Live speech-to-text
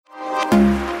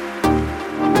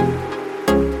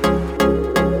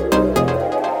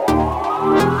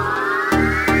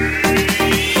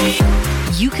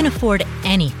afford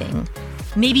anything.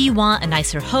 Maybe you want a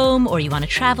nicer home, or you want to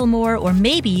travel more, or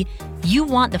maybe you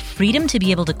want the freedom to be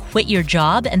able to quit your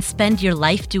job and spend your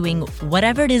life doing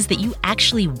whatever it is that you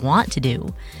actually want to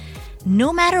do.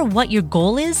 No matter what your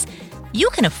goal is, you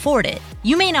can afford it.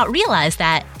 You may not realize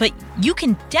that, but you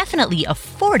can definitely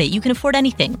afford it. You can afford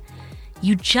anything.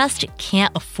 You just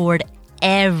can't afford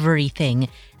everything.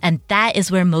 And that is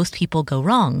where most people go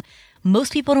wrong.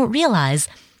 Most people don't realize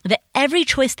that every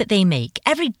choice that they make,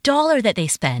 every dollar that they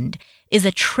spend, is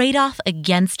a trade-off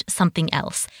against something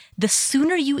else. The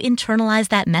sooner you internalize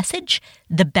that message,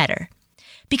 the better.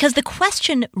 Because the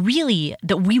question really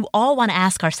that we all want to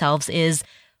ask ourselves is,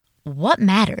 what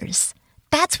matters?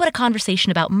 That's what a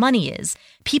conversation about money is.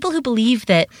 People who believe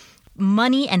that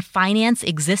money and finance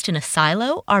exist in a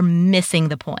silo are missing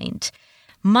the point.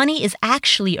 Money is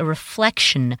actually a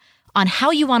reflection on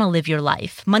how you want to live your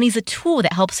life. Money's a tool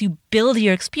that helps you build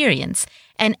your experience.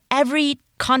 And every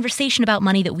conversation about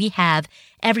money that we have,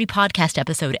 every podcast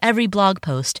episode, every blog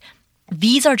post,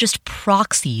 these are just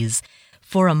proxies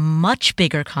for a much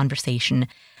bigger conversation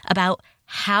about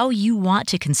how you want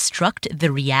to construct the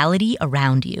reality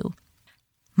around you.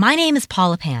 My name is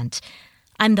Paula Pant.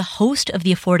 I'm the host of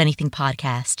the Afford Anything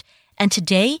podcast, and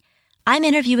today I'm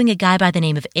interviewing a guy by the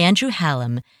name of Andrew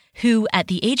Hallam, who at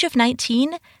the age of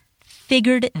 19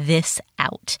 figured this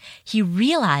out. He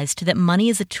realized that money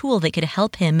is a tool that could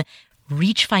help him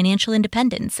reach financial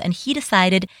independence, and he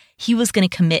decided he was going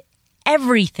to commit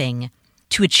everything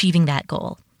to achieving that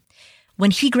goal.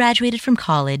 When he graduated from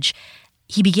college,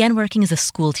 he began working as a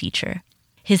school teacher.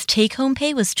 His take-home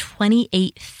pay was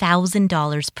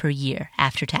 $28,000 per year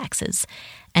after taxes,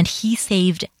 and he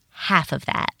saved half of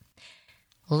that.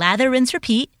 Lather, rinse,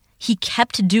 repeat. He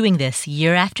kept doing this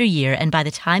year after year, and by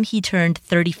the time he turned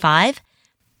 35,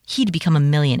 he'd become a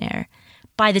millionaire.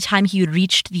 By the time he had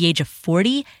reached the age of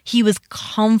 40, he was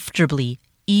comfortably,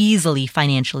 easily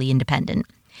financially independent.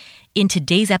 In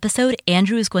today's episode,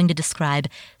 Andrew is going to describe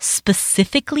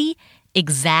specifically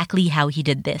exactly how he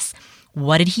did this.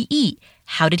 What did he eat?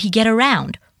 How did he get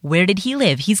around? Where did he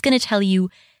live? He's going to tell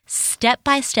you step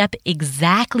by step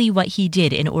exactly what he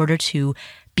did in order to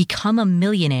become a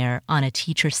millionaire on a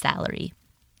teacher's salary.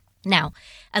 Now,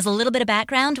 as a little bit of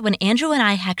background, when Andrew and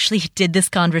I actually did this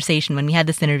conversation, when we had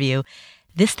this interview,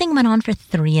 this thing went on for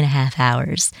 3.5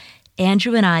 hours.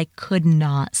 Andrew and I could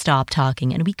not stop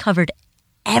talking, and we covered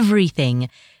everything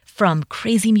from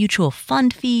crazy mutual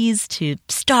fund fees to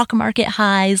stock market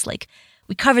highs. Like,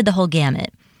 we covered the whole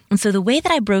gamut. And so the way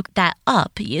that I broke that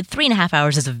up, 3.5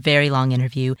 hours is a very long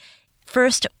interview.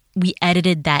 First, we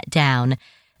edited that down.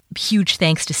 Huge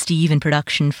thanks to Steve in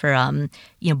production for,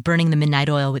 burning the midnight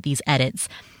oil with these edits.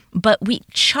 But we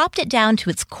chopped it down to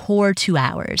its core 2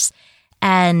 hours.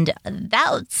 And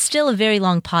that's still a very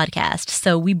long podcast.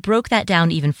 So we broke that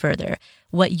down even further.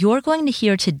 What you're going to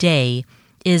hear today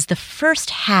is the first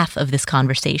half of this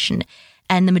conversation.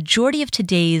 And the majority of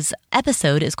today's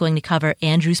episode is going to cover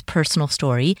Andrew's personal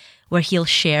story, where he'll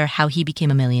share how he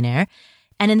became a millionaire.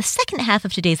 And in the second half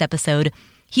of today's episode,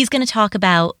 he's going to talk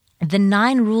about the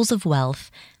 9 rules of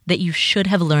wealth that you should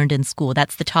have learned in school.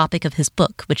 That's the topic of his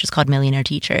book, which is called Millionaire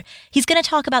Teacher. He's going to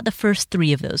talk about the first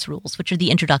 3 of those rules, which are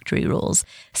the introductory rules.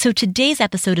 So today's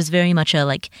episode is very much a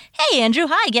hey, Andrew,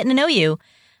 hi, getting to know you.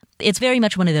 It's very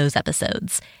much one of those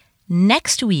episodes.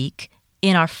 Next week,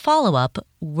 in our follow-up,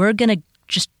 we're going to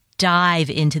just dive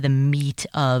into the meat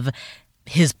of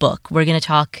his book. We're going to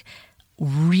talk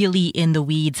really in the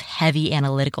weeds, heavy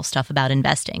analytical stuff about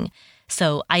investing.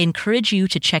 So I encourage you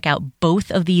to check out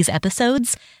both of these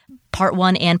episodes, part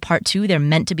 1 and part 2. They're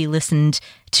meant to be listened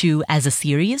to as a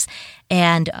series.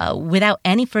 And without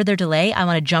any further delay, I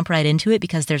want to jump right into it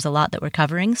because there's a lot that we're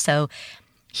covering. So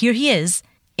here he is,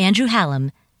 Andrew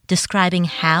Hallam, describing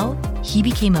how he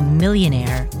became a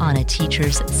millionaire on a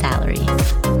teacher's salary.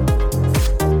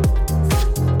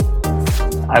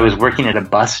 I was working at a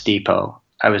bus depot.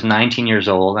 I was 19 years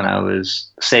old and I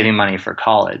was saving money for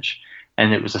college.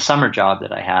 And it was a summer job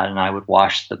that I had, and I would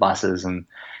wash the buses and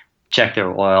check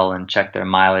their oil and check their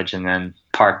mileage and then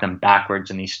park them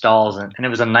backwards in these stalls. And it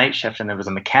was a night shift and there was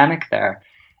a mechanic there.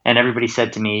 And everybody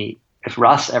said to me, if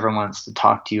Russ ever wants to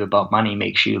talk to you about money,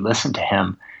 make sure you listen to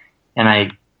him. And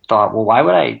I thought, well, why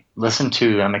would I listen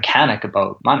to a mechanic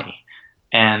about money?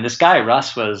 And this guy,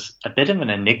 Russ, was a bit of an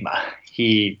enigma.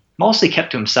 He mostly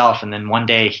kept to himself. And then one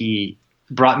day he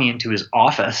brought me into his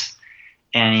office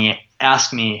and he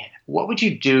asked me, what would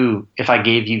you do if I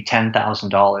gave you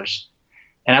 $10,000?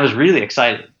 And I was really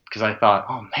excited because I thought,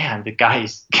 oh man, the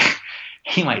guy's,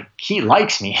 he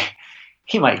likes me.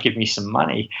 He might give me some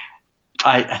money.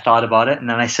 I thought about it. And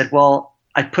then I said, well,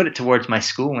 I put it towards my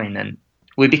schooling. And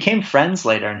we became friends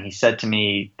later, and he said to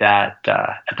me that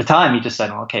at the time he just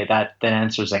said, well, okay, that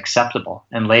answer is acceptable.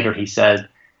 And later he said,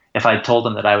 if I told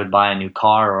him that I would buy a new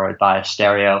car or I'd buy a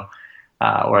stereo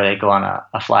or I'd go on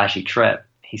a flashy trip,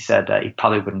 he said he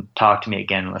probably wouldn't talk to me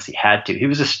again unless he had to. He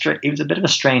was a bit of a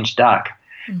strange duck,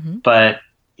 but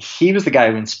he was the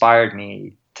guy who inspired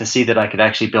me to see that I could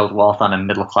actually build wealth on a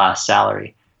middle class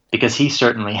salary, because he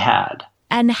certainly had.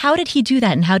 And how did he do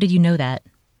that? And how did you know that?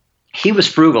 He was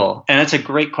frugal. And it's a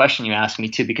great question you asked me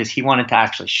too, because he wanted to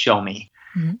actually show me.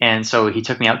 And so he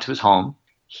took me out to his home.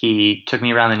 He took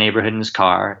me around the neighborhood in his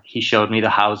car. He showed me the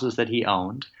houses that he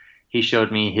owned. He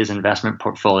showed me his investment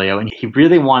portfolio. And he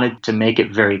really wanted to make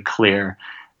it very clear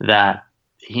that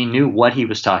he knew what he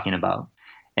was talking about.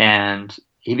 And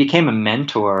he became a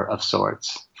mentor of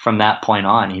sorts from that point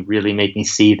on. He really made me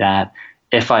see that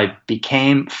if I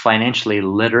became financially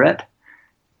literate,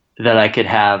 that I could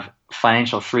have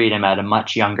financial freedom at a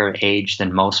much younger age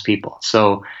than most people.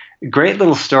 So, great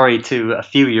little story too. A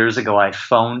few years ago, I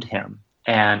phoned him,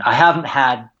 and I haven't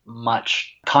had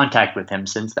much contact with him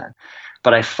since then.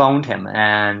 But I phoned him,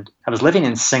 and I was living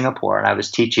in Singapore, and I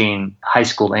was teaching high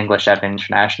school English at an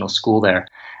international school there.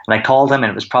 And I called him,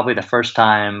 and it was probably the first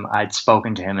time I'd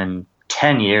spoken to him in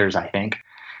 10 years, I think.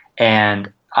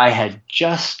 And I had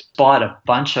just bought a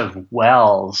bunch of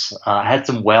wells. I had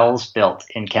some wells built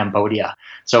in Cambodia.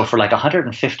 So for like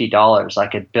 $150, I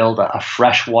could build a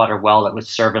freshwater well that would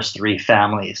service 3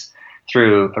 families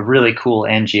through a really cool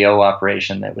NGO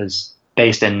operation that was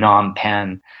based in Phnom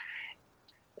Penh.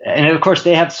 And of course,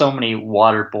 they have so many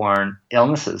waterborne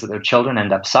illnesses that their children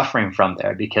end up suffering from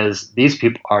there, because these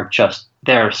people are just,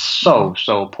 they're so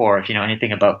poor. If you know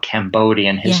anything about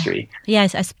Cambodian history. Yeah,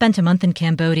 I spent a month in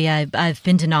Cambodia. I've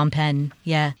been to Phnom Penh.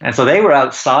 Yeah. And so they were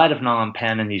outside of Phnom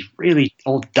Penh in these really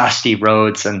old dusty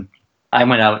roads. And I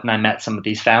went out and I met some of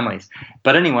these families.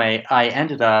 But anyway, I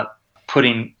ended up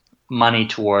putting money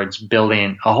towards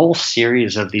building a whole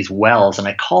series of these wells. And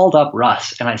I called up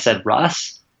Russ and I said,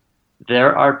 Russ,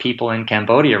 there are people in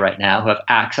Cambodia right now who have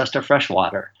access to fresh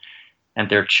water,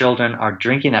 and their children are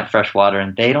drinking that fresh water,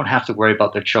 and they don't have to worry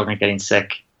about their children getting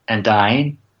sick and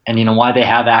dying. And you know why they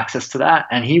have access to that?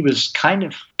 And he was kind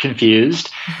of confused.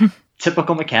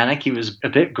 Typical mechanic. He was a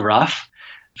bit gruff,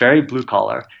 very blue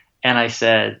collar. And I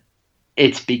said,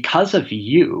 it's because of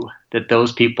you that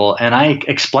those people, and I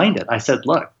explained it. I said,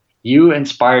 look, you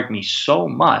inspired me so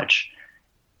much.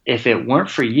 If it weren't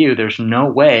for you, there's no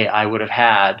way I would have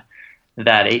had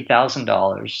that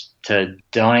 $8,000 to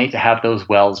donate to have those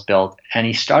wells built. And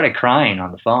he started crying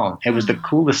on the phone. It was the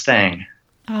coolest thing.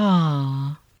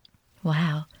 Oh,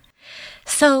 wow.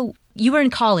 So you were in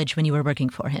college when you were working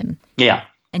for him. Yeah.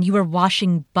 And you were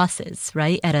washing buses,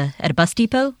 right? At a bus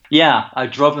depot? Yeah. I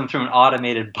drove them through an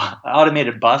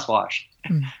automated bus wash.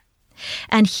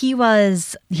 And he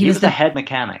was the head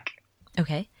mechanic.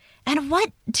 Okay. And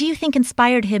what do you think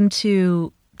inspired him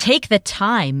to take the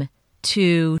time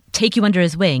to take you under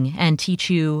his wing and teach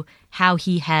you how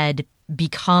he had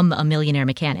become a millionaire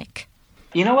mechanic?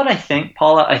 You know what I think,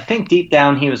 Paula? I think deep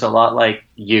down he was a lot like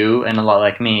you and a lot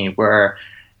like me, where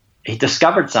he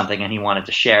discovered something and he wanted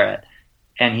to share it.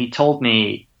 And he told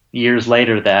me years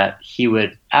later that he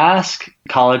would ask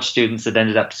college students that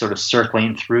ended up sort of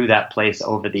circling through that place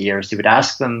over the years. He would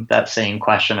ask them that same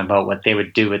question about what they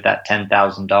would do with that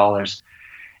 $10,000.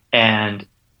 And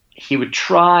he would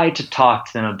try to talk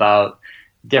to them about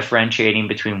differentiating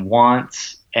between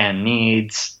wants and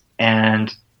needs.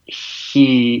 And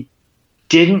he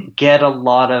didn't get a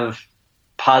lot of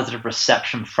positive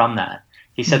reception from that.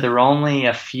 He said there were only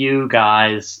a few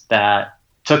guys that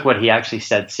took what he actually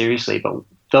said seriously, but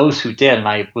those who did, and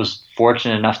I was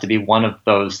fortunate enough to be one of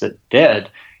those that did,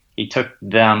 he took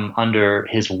them under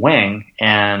his wing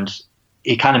and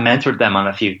he kind of mentored them on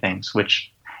a few things,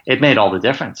 which it made all the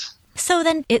difference. So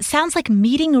then it sounds like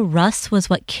meeting Russ was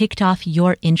what kicked off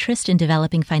your interest in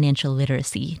developing financial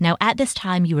literacy. Now, at this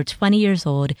time, you were 20 years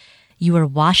old. You were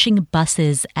washing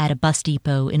buses at a bus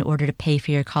depot in order to pay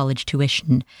for your college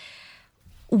tuition.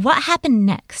 What happened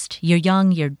next? You're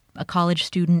young, you're a college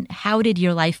student. How did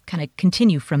your life kind of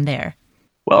continue from there?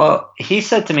 Well, he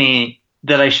said to me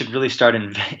that I should really start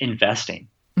investing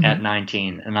at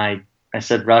 19. And I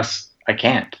said, Russ, I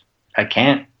can't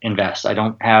invest. I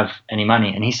don't have any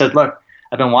money. And he said, look,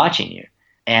 I've been watching you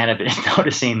and I've been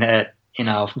noticing that,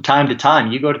 from time to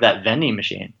time you go to that vending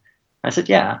machine. I said,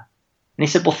 yeah. And he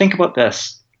said, well, think about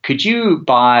this. Could you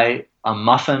buy a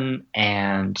muffin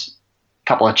and a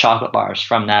couple of chocolate bars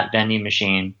from that vending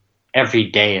machine every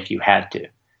day if you had to?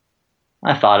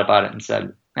 I thought about it and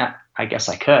said, yeah, I guess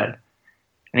I could.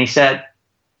 And he said,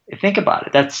 Think about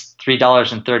it. That's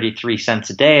 $3.33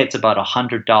 a day. It's about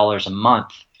 $100 a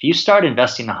month. If you start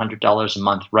investing $100 a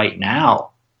month right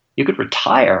now, you could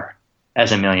retire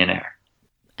as a millionaire.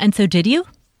 And so did you?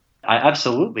 I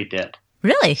absolutely did.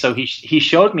 Really? So he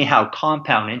showed me how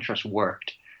compound interest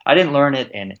worked. I didn't learn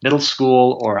it in middle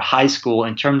school or high school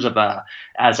in terms of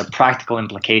as a practical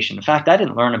implication. In fact, I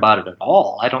didn't learn about it at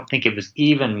all. I don't think it was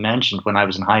even mentioned when I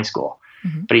was in high school.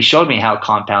 Mm-hmm. But he showed me how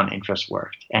compound interest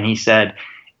worked. And he said,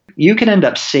 you can end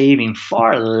up saving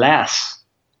far less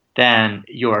than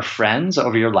your friends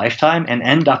over your lifetime and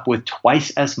end up with twice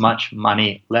as much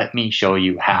money. Let me show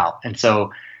you how. And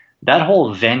so that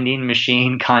whole vending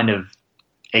machine kind of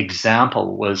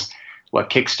example was what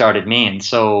kickstarted me. And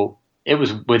so it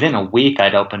was within a week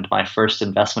I'd opened my first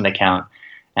investment account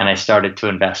and I started to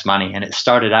invest money. And it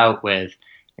started out with,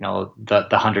 the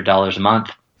 $100 a month.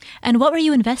 And what were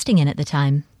you investing in at the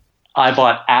time? I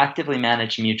bought actively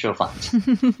managed mutual funds.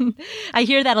 I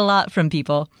hear that a lot from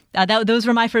people. Those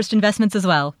were my first investments as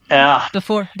well. Yeah.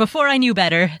 Before I knew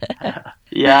better.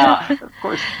 Yeah, of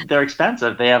course, they're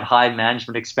expensive. They have high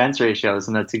management expense ratios,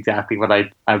 and that's exactly what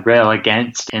I rail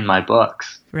against in my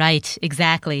books. Right,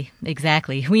 exactly.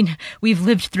 We've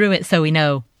lived through it, so we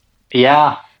know.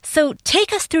 Yeah. So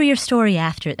take us through your story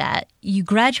after that. You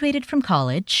graduated from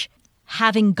college,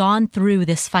 having gone through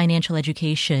this financial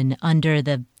education under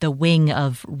the wing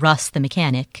of Russ the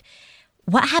mechanic.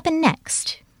 What happened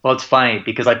next? Well, it's funny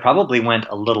because I probably went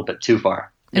a little bit too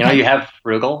far. You have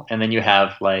frugal, and then you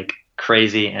have like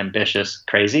crazy, ambitious,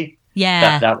 crazy.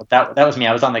 Yeah. That was me.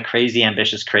 I was on the crazy,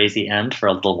 ambitious, crazy end for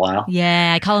a little while.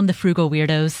 Yeah, I call them the frugal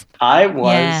weirdos. I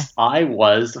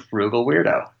was the frugal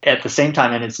weirdo at the same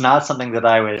time, and it's not something that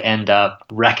I would end up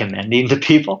recommending to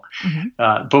people.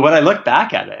 Mm-hmm. But when I look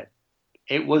back at it,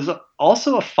 it was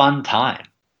also a fun time.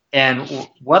 And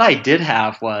what I did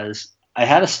have was I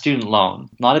had a student loan,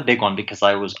 not a big one because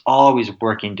I was always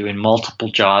working, doing multiple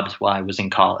jobs while I was in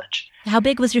college. How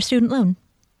big was your student loan?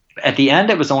 At the end,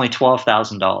 it was only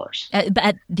 $12,000.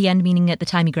 At the end, meaning at the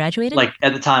time you graduated? Like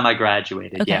at the time I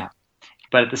graduated, okay. Yeah.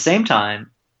 But at the same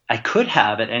time, I could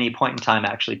have at any point in time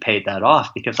actually paid that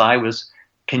off because I was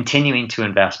continuing to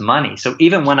invest money. So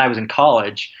even when I was in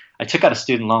college, I took out a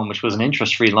student loan, which was an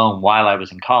interest-free loan while I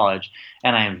was in college,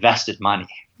 and I invested money.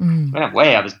 In a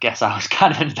way, I was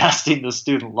kind of investing the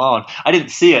student loan. I didn't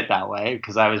see it that way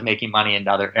because I was making money in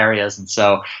other areas. And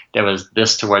so there was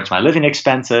this towards my living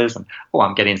expenses. And,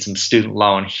 I'm getting some student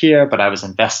loan here, but I was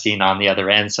investing on the other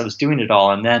end. So I was doing it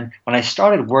all. And then when I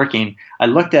started working, I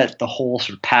looked at the whole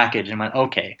sort of package and went,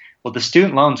 okay, well, the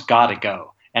student loan's got to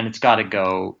go. And it's got to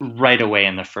go right away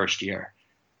in the first year.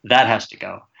 That has to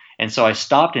go. And so I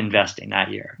stopped investing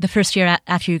that year. The first year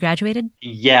after you graduated?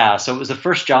 Yeah. So it was the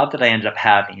first job that I ended up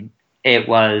having. It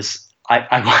was,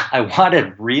 I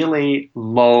wanted really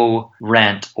low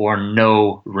rent or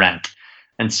no rent.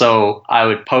 And so I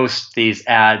would post these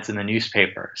ads in the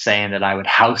newspaper saying that I would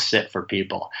house sit for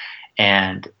people.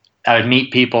 And I would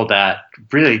meet people that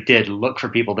really did look for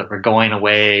people that were going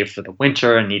away for the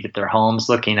winter and needed their homes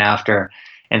looking after.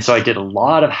 And so I did a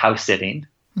lot of house sitting.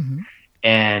 Mm-hmm.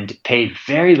 And paid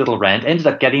very little rent, ended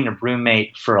up getting a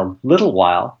roommate for a little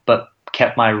while, but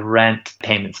kept my rent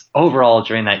payments overall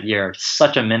during that year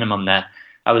such a minimum that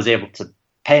I was able to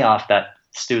pay off that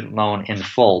student loan in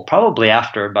full, probably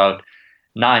after about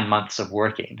 9 months of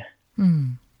working.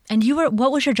 Mm. And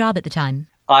what was your job at the time?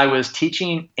 I was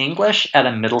teaching English at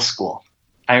a middle school.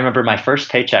 I remember my first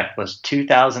paycheck was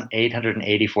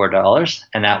 $2,884,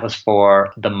 and that was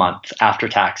for the month after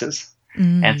taxes.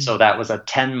 Mm. And so that was a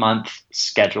 10-month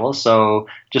schedule, so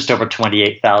just over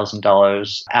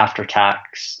 $28,000 after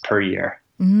tax per year.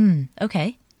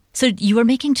 Okay. So you were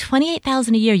making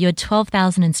 $28,000 a year. You had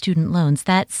 $12,000 in student loans.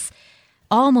 That's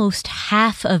almost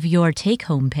half of your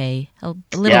take-home pay, a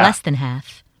little less than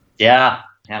half. Yeah,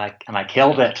 and I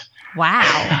killed it.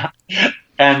 Wow.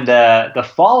 And the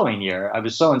following year, I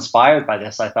was so inspired by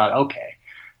this, I thought, okay,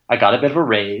 I got a bit of a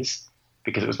raise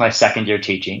because it was my second year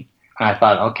teaching. And I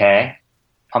thought, okay,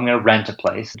 I'm going to rent a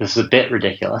place. This is a bit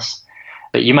ridiculous.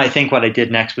 But you might think what I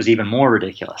did next was even more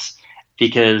ridiculous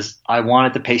because I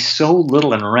wanted to pay so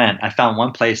little in rent. I found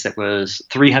one place that was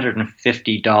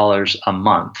 $350 a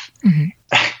month. Mm-hmm.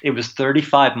 It was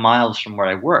 35 miles from where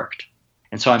I worked.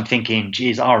 And so I'm thinking,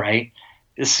 geez, all right,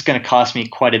 this is going to cost me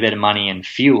quite a bit of money in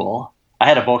fuel. I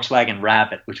had a Volkswagen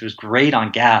Rabbit, which was great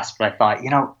on gas, but I thought,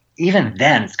 even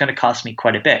then it's going to cost me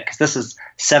quite a bit because this is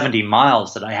 70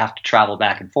 miles that I have to travel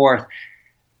back and forth.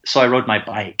 So I rode my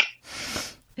bike.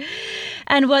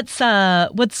 And what's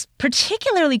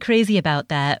particularly crazy about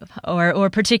that,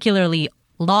 or particularly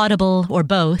laudable, or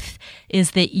both,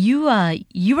 is that you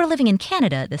were living in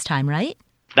Canada at this time, right?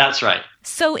 That's right.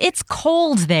 So it's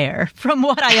cold there, from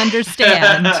what I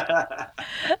understand.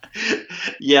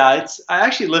 Yeah, I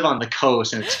actually live on the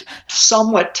coast and it's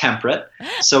somewhat temperate,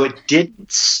 so it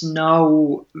didn't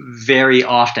snow very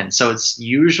often. So it's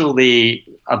usually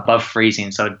above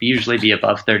freezing, so it'd usually be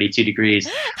above 32 degrees.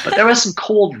 But there was some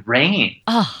cold rain,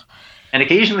 Oh, and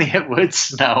occasionally it would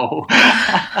snow.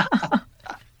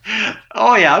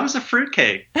 Oh yeah, I was a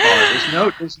fruitcake.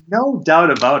 Oh, there's no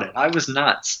doubt about it. I was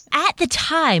nuts. at the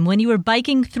time when you were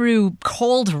biking through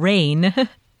cold rain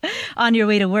on your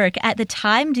way to work, at the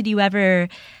time, did you ever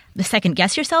second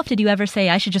guess yourself? Did you ever say,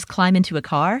 I should just climb into a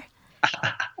car?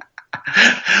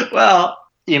 Well,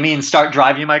 you mean start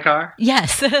driving my car?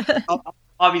 Yes.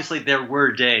 Obviously, there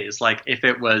were days like if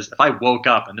I woke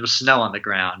up and there was snow on the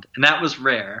ground, and that was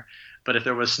rare. But if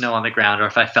there was snow on the ground or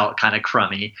if I felt kind of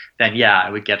crummy, then yeah, I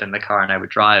would get in the car and I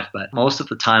would drive. But most of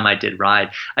the time I did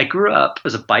ride. I grew up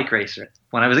as a bike racer.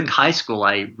 When I was in high school,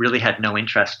 I really had no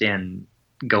interest in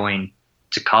going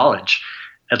to college,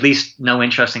 at least no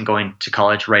interest in going to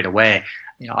college right away.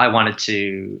 I wanted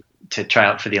to try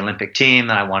out for the Olympic team,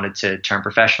 and I wanted to turn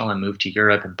professional and move to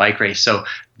Europe and bike race. So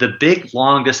the big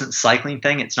long distance cycling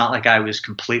thing, it's not like I was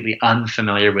completely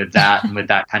unfamiliar with that and with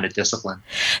that kind of discipline.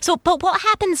 So, but what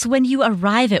happens when you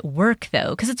arrive at work,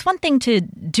 though? Because it's one thing to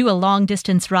do a long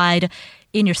distance ride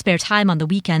in your spare time on the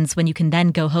weekends when you can then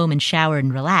go home and shower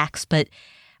and relax. But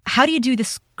how do you do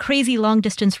this crazy long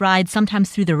distance ride, sometimes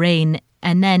through the rain,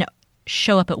 and then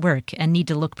show up at work and need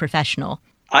to look professional?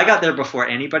 I got there before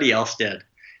anybody else did.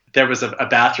 There was a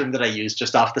bathroom that I used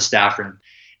just off the staff room.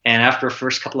 And after the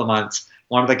first couple of months,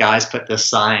 one of the guys put this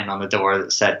sign on the door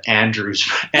that said Andrew's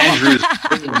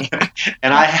room.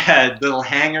 And I had little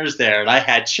hangers there, and I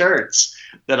had shirts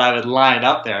that I would line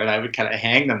up there, and I would kind of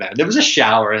hang them there. There was a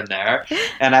shower in there,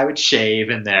 and I would shave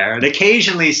in there. And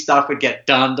occasionally stuff would get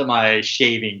done to my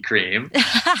shaving cream.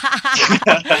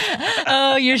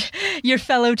 Oh, your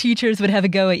fellow teachers would have a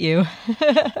go at you.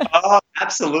 Oh,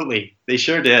 absolutely. They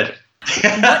sure did.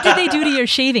 What did they do to your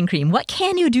shaving cream? What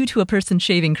can you do to a person's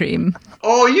shaving cream?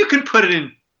 Oh, you can put it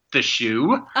in the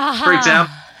shoe, for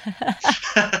example.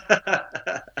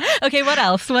 Okay, what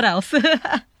else? With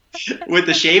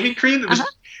the shaving cream, it was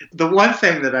the one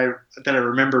thing that I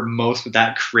remember most with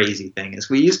that crazy thing is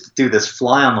we used to do this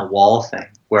fly on the wall thing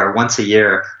where once a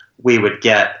year we would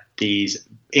get these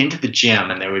into the gym,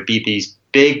 and there would be these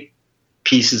big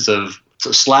pieces of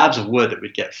slabs of wood that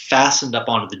would get fastened up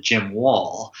onto the gym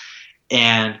wall.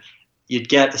 And you'd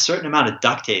get a certain amount of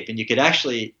duct tape, and you could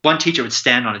actually, one teacher would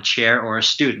stand on a chair or a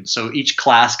student. So each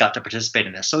class got to participate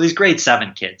in this. So these grade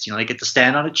 7 kids, they get to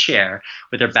stand on a chair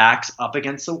with their backs up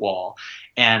against the wall,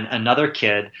 and another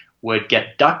kid would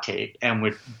get duct tape and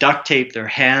would duct tape their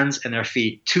hands and their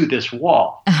feet to this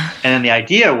wall. And then the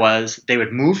idea was they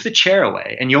would move the chair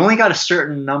away, and you only got a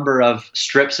certain number of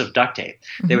strips of duct tape.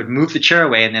 Mm-hmm. They would move the chair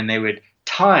away, and then they would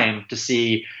time to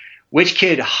see which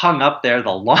kid hung up there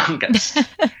the longest.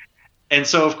 And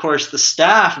so, of course, the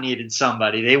staff needed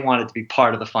somebody. They wanted to be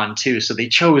part of the fun, too. So they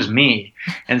chose me.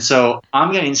 And so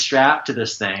I'm getting strapped to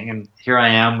this thing. And here I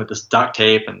am with this duct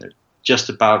tape. And they're just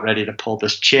about ready to pull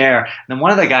this chair. And then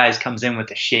one of the guys comes in with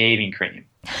the shaving cream.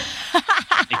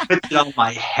 He puts it on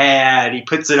my head. He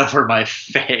puts it over my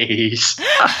face.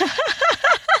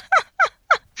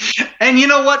 And you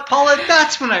know what, Paula?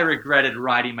 That's when I regretted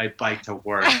riding my bike to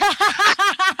work.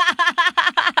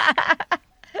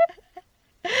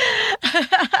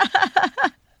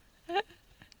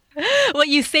 What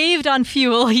you saved on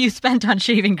fuel, you spent on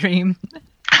shaving cream.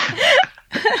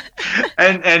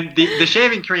 And the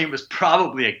shaving cream was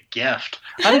probably a gift.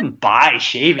 I didn't buy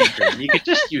shaving cream. You could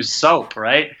just use soap,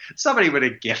 right? Somebody would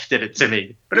have gifted it to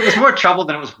me. But it was more trouble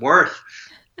than it was worth.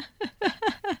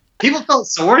 People felt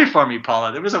sorry for me,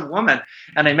 Paula. There was a woman,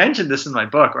 and I mentioned this in my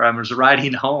book, where I was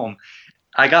riding home.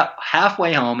 I got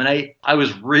halfway home, and I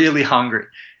was really hungry.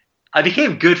 I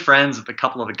became good friends with a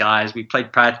couple of the guys. We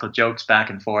played practical jokes back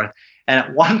and forth. And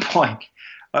at one point,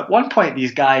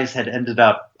 these guys had ended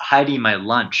up hiding my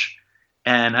lunch.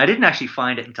 And I didn't actually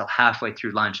find it until halfway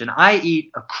through lunch. And I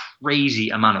eat a crazy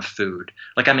amount of food.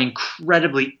 Like, I'm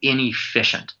incredibly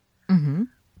inefficient. Mm-hmm.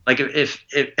 Like,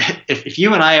 if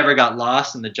you and I ever got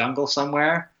lost in the jungle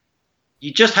somewhere,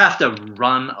 you just have to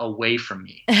run away from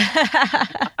me.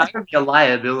 I would be a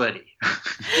liability.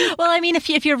 Well, I mean,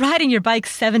 if you're riding your bike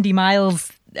 70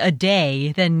 miles a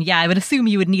day, then yeah, I would assume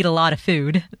you would need a lot of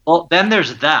food. Well, then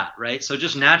there's that, right? So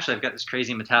just naturally, I've got this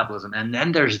crazy metabolism, and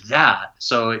then there's that.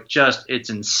 So it's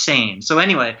insane. So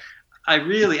anyway,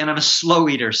 and I'm a slow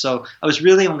eater, so I was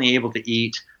really only able to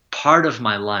eat part of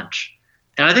my lunch.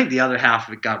 And I think the other half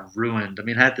of it got ruined. I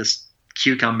mean, I had this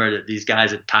cucumber that these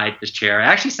guys had tied to his chair. It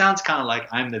actually sounds kind of like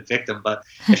I'm the victim, but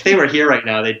if they were here right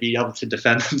now, they'd be able to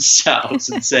defend themselves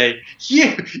and say,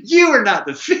 you are not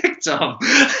the victim.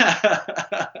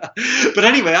 But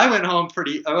anyway, I went home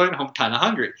kind of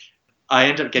hungry. I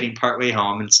ended up getting partway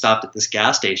home and stopped at this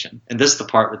gas station. And this is the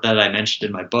part that I mentioned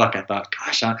in my book. I thought,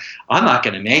 gosh, I'm not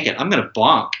going to make it. I'm going to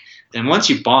bonk. And once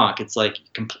you bonk, it's like you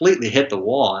completely hit the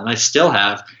wall. And I still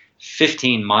have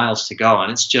 15 miles to go.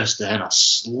 And it's just in a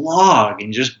slog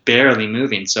and just barely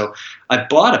moving. So I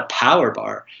bought a power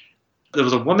bar. There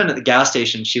was a woman at the gas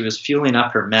station. She was fueling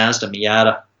up her Mazda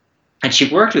Miata. And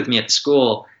she worked with me at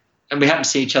school. And we happened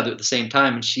to see each other at the same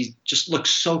time. And she just looked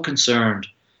so concerned.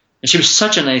 And she was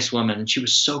such a nice woman, and she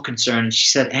was so concerned. And she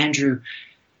said, Andrew,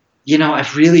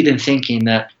 I've really been thinking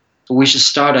that we should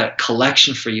start a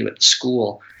collection for you at the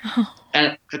school. Oh.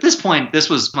 And at this point, this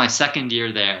was my second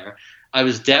year there. I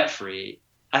was debt-free.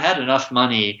 I had enough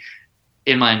money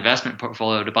in my investment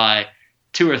portfolio to buy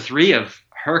 2 or 3 of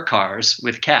her cars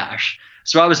with cash.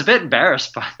 So I was a bit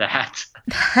embarrassed by that.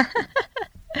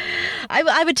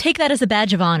 I would take that as a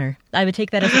badge of honor. I would take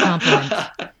that as a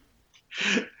compliment.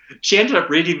 She ended up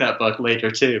reading that book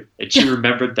later too, and she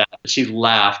remembered that. She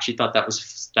laughed. She thought that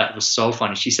was so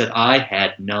funny. She said, "I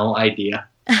had no idea."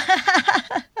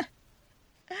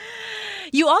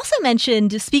 You also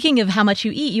mentioned, speaking of how much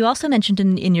you eat, you also mentioned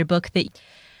in your book that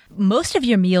most of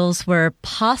your meals were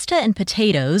pasta and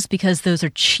potatoes because those are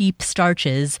cheap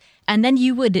starches, and then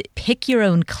you would pick your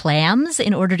own clams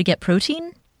in order to get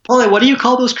protein. Paulie, what do you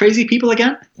call those crazy people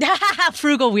again?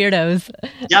 Frugal weirdos.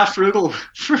 Yeah, frugal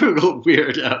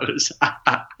weirdos.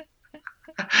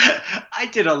 I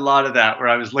did a lot of that where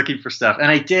I was looking for stuff.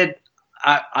 And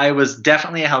I was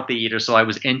definitely a healthy eater, so I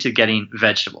was into getting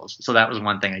vegetables. So that was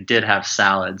one thing. I did have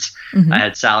salads. Mm-hmm. I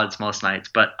had salads most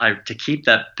nights. But to keep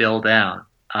that bill down,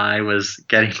 I was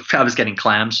getting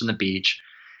clams from the beach.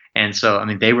 And so,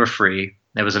 they were free.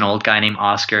 There was an old guy named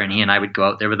Oscar, and he and I would go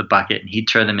out there with a bucket, and he'd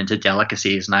turn them into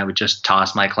delicacies, and I would just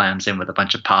toss my clams in with a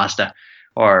bunch of pasta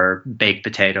or baked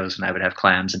potatoes, and I would have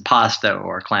clams and pasta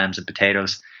or clams and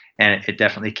potatoes. And it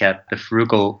definitely kept the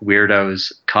frugal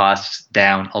weirdo's costs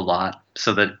down a lot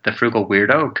so that the frugal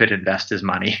weirdo could invest his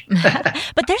money.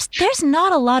 But there's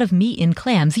not a lot of meat in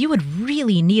clams. You would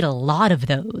really need a lot of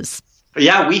those.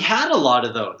 Yeah, we had a lot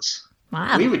of those.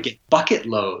 Wow. We would get bucket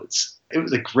loads. It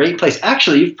was a great place.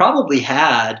 Actually, you've probably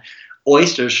had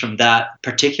oysters from that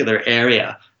particular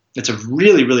area. It's a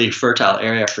really, really fertile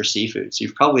area for seafood. So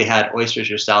you've probably had oysters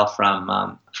yourself from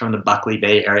the Buckley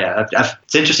Bay area.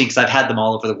 It's interesting because I've had them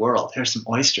all over the world. There's some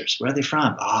oysters. Where are they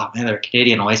from? Oh, man, they're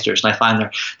Canadian oysters. And I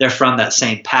find they're from that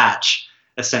same patch,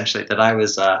 essentially, that I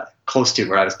was close to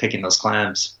where I was picking those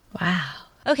clams. Wow.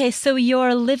 Okay, so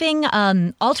you're living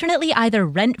alternately either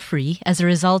rent-free as a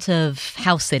result of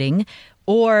house sitting,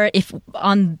 or if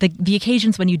on the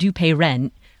occasions when you do pay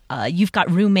rent, you've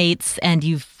got roommates and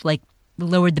you've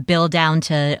lowered the bill down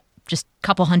to just a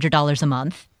couple $100s a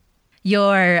month.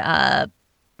 You're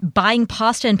buying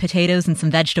pasta and potatoes and some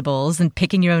vegetables and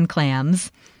picking your own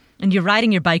clams, and you're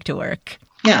riding your bike to work.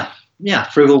 Yeah,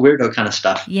 frugal weirdo kind of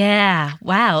stuff. Yeah,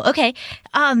 wow. Okay,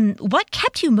 what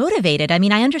kept you motivated?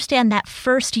 I understand that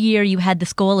first year you had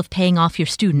this goal of paying off your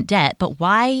student debt, but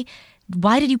why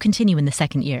did you continue in the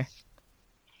second year?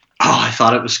 Oh, I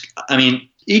thought it was,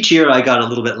 each year I got a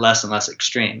little bit less and less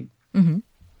extreme. Mm-hmm.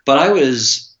 But I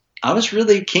was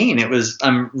really keen.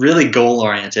 I'm really goal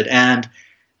oriented and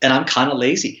I'm kind of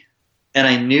lazy. And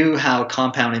I knew how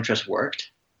compound interest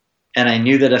worked. And I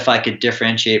knew that if I could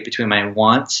differentiate between my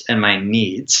wants and my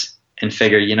needs and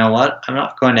figure, you know what, I'm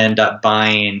not going to end up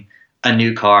buying a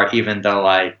new car even though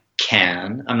I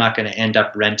can. I'm not going to end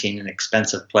up renting an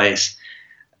expensive place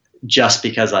just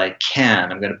because I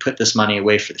can. I'm going to put this money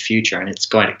away for the future and it's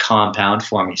going to compound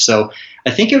for me. So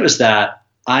I think it was that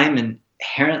I'm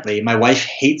inherently, my wife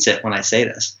hates it when I say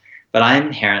this, but I'm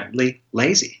inherently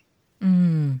lazy.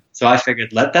 Mm. So I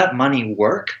figured let that money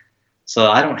work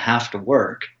so I don't have to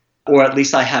work, or at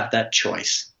least I have that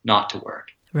choice not to work.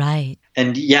 Right.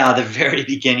 And yeah, the very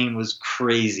beginning was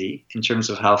crazy in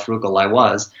terms of how frugal I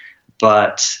was,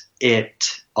 but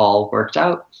it all worked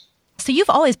out. So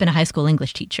you've always been a high school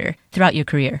English teacher throughout your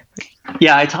career.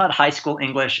 Yeah, I taught high school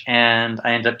English, and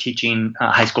I ended up teaching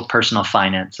high school personal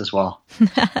finance as well.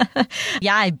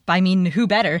 Yeah, who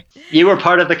better? You were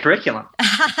part of the curriculum.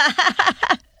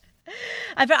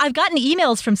 I've gotten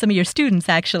emails from some of your students,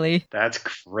 actually. That's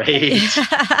great.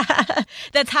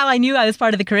 That's how I knew I was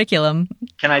part of the curriculum.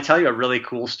 Can I tell you a really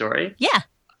cool story? Yeah.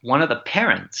 One of the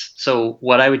parents, so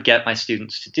what I would get my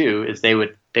students to do is they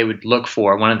would look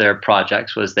for, one of their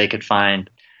projects was they could find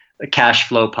a cash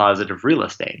flow positive real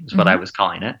estate is what I was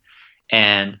calling it.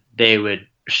 and they would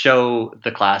show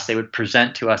the class, they would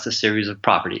present to us a series of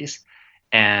properties,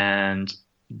 and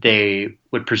they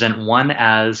would present one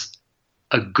as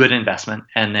a good investment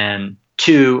and then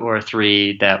two or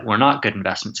three that were not good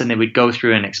investments. And they would go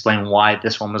through and explain why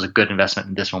this one was a good investment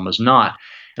and this one was not.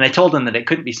 And I told them that it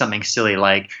couldn't be something silly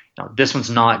like, this one's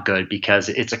not good because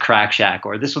it's a crack shack,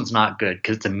 or this one's not good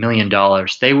because it's $1 million.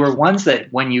 They were ones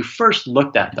that when you first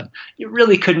looked at them, you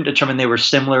really couldn't determine. They were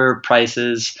similar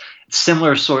prices,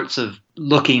 similar sorts of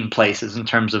looking places in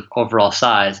terms of overall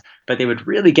size, but they would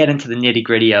really get into the nitty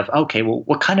gritty of, okay, well,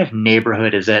 what kind of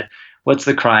neighborhood is it? What's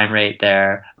the crime rate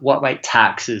there? What might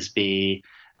taxes be?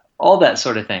 All that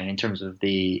sort of thing in terms of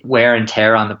the wear and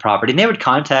tear on the property. And they would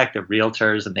contact the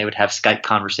realtors and they would have Skype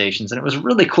conversations. And it was a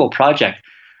really cool project.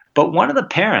 But one of the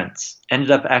parents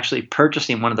ended up actually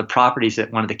purchasing one of the properties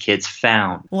that one of the kids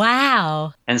found.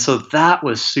 Wow. And so that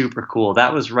was super cool.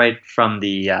 That was right from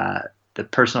the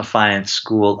personal finance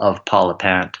school of Paula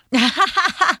Parent.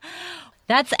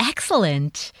 That's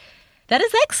excellent. That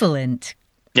is excellent.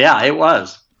 Yeah, it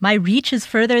was. My reach is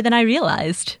further than I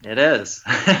realized. It is.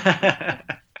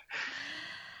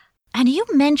 And you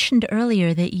mentioned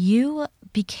earlier that you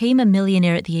became a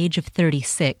millionaire at the age of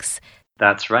 36.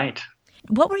 That's right.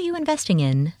 What were you investing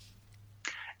in?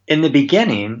 In the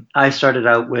beginning, I started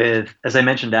out with, as I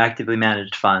mentioned, actively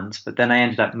managed funds, but then I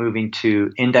ended up moving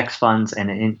to index funds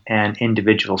and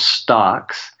individual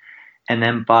stocks. And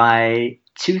then by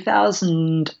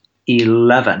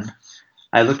 2011,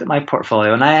 I looked at my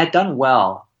portfolio and I had done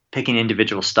well picking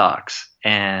individual stocks.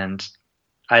 And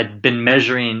I'd been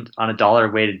measuring on a dollar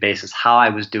weighted basis how I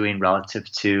was doing relative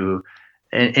to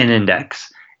an index.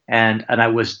 And I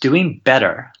was doing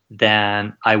better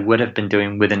than I would have been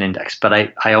doing with an index. But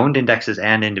I owned indexes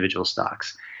and individual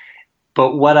stocks.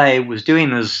 But what I was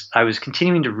doing was I was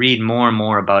continuing to read more and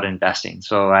more about investing.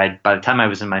 So by the time I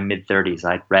was in my mid-30s,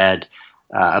 I'd read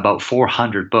about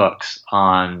 400 books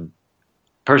on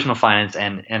personal finance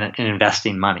and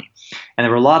investing money. And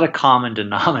there were a lot of common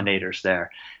denominators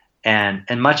there. And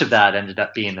much of that ended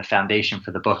up being the foundation for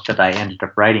the book that I ended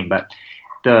up writing. But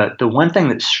the one thing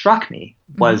that struck me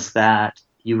was that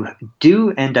you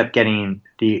do end up getting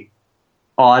the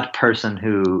odd person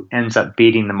who ends up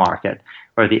beating the market,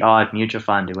 or the odd mutual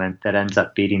fund that ends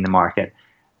up beating the market.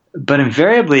 But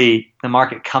invariably, the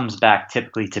market comes back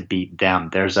typically to beat them.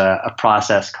 There's a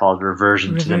process called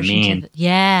reversion to the mean.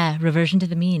 Reversion to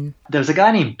the mean. There's a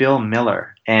guy named Bill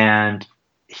Miller, and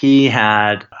he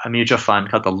had a mutual fund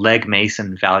called the Legg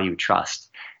Mason Value Trust,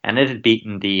 and it had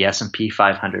beaten the S&P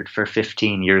 500 for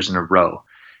 15 years in a row.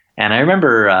 And I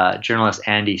remember journalist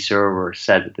Andy Serwer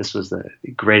said that this was the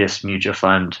greatest mutual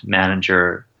fund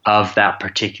manager of that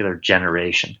particular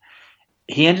generation.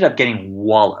 He ended up getting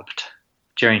walloped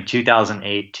during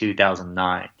 2008,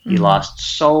 2009. He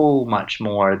lost so much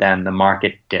more than the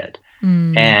market did.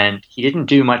 And he didn't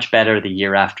do much better the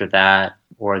year after that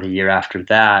or the year after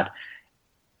that.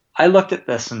 I looked at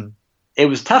this and it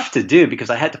was tough to do because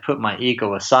I had to put my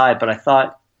ego aside. But I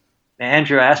thought, I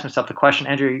asked myself the question,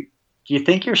 Andrew, do you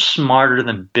think you're smarter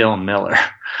than Bill Miller?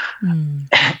 And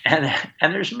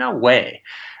there's no way.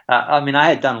 I mean, I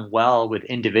had done well with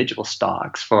individual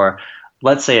stocks for,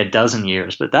 let's say, a dozen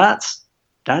years, but that's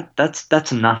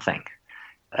nothing.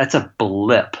 That's a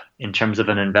blip in terms of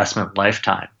an investment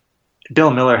lifetime.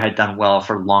 Bill Miller had done well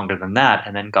for longer than that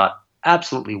and then got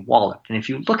absolutely walloped. And if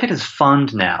you look at his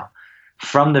fund now,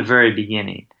 from the very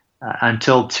beginning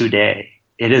until today,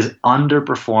 it has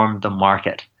underperformed the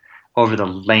market over the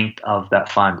length of that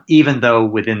fund, even though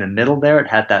within the middle there, it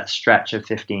had that stretch of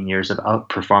 15 years of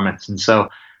outperformance. And so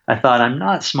I thought, I'm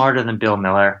not smarter than Bill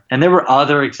Miller. And there were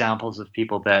other examples of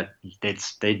people that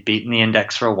they'd beaten the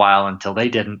index for a while until they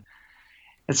didn't.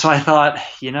 And so I thought,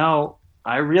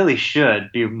 I really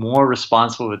should be more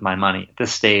responsible with my money. At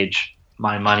this stage,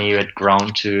 my money had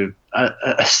grown to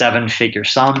a seven-figure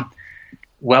sum,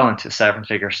 well into a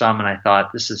seven-figure sum. And I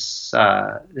thought, this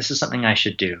is something I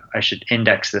should do. I should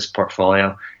index this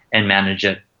portfolio and manage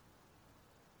it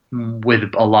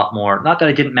with a lot more, not that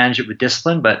I didn't manage it with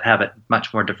discipline, but have it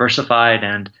much more diversified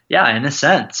and, in a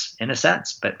sense,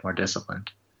 but more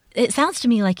disciplined. It sounds to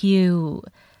me like you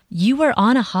were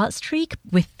on a hot streak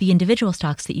with the individual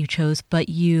stocks that you chose, but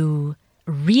you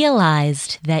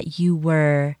realized that you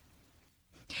were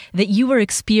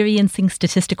experiencing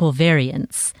statistical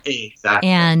variance. Exactly.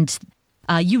 And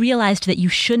you realized that you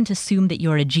shouldn't assume that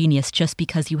you're a genius just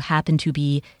because you happen to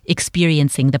be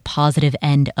experiencing the positive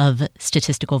end of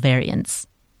statistical variance.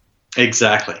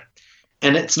 Exactly.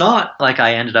 And it's not like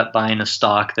I ended up buying a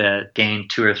stock that gained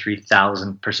 2,000 or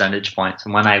 3,000 percentage points.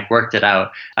 And when I worked it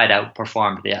out, I'd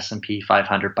outperformed the S&P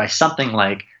 500 by something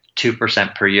like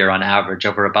 2% per year on average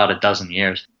over about a dozen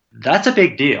years. That's a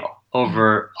big deal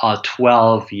over a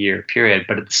 12-year period.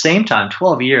 But at the same time,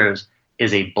 12 years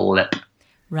is a blip.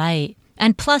 Right.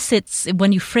 And plus, it's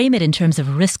when you frame it in terms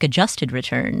of risk-adjusted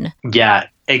return. Yeah,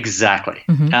 exactly.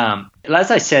 As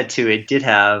I said, too, it did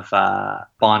have a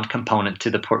bond component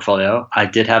to the portfolio. I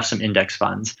did have some index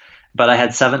funds, but I had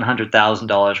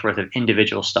 $700,000 worth of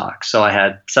individual stocks. So I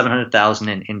had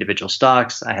 $700,000 in individual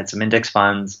stocks. I had some index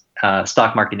funds,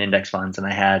 stock market index funds, and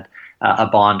I had a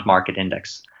bond market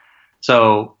index.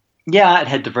 So yeah, it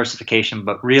had diversification,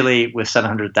 but really with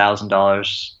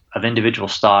 $700,000 of individual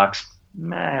stocks,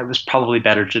 it was probably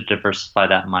better to diversify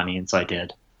that money, and so I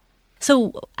did.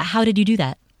 So how did you do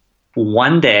that?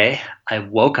 One day, I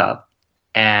woke up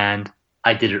and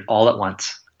I did it all at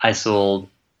once. I sold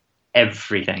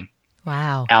everything.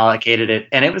 Wow. Allocated it,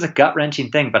 and it was a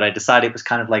gut-wrenching thing, but I decided it was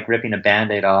kind of like ripping a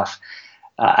Band-Aid off.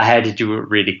 I had to do it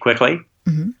really quickly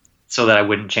so that I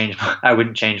wouldn't change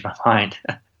my mind.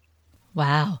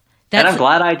 Wow. And I'm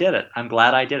glad I did it. I'm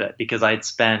glad I did it because I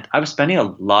was spending a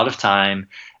lot of time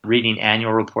reading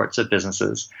annual reports of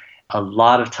businesses, a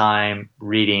lot of time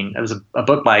reading. It was a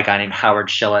book by a guy named Howard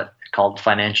Shillett called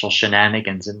Financial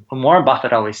Shenanigans. And Warren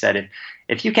Buffett always said,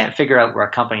 if you can't figure out where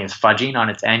a company is fudging on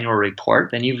its annual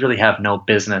report, then you really have no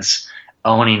business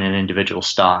owning an individual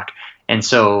stock. And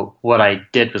so what I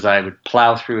did was I would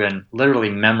plow through and literally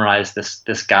memorize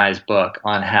this guy's book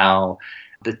on how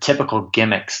the typical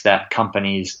gimmicks that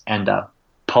companies end up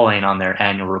pulling on their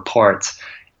annual reports.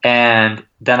 And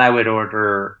then I would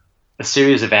order a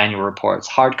series of annual reports,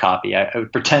 hard copy. I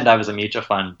would pretend I was a mutual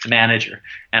fund manager,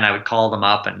 and I would call them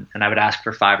up and I would ask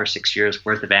for 5 or 6 years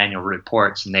worth of annual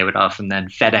reports, and they would often then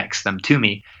FedEx them to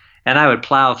me. And I would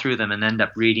plow through them and end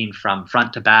up reading from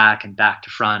front to back and back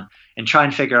to front and try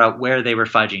and figure out where they were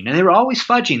fudging. And they were always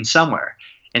fudging somewhere.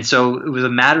 And so it was a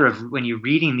matter of when you're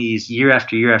reading these year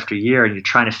after year after year and you're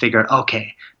trying to figure out,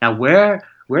 okay, now where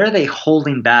are they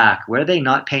holding back? Where are they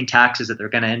not paying taxes that they're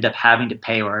going to end up having to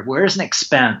pay? Or where's an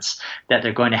expense that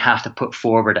they're going to have to put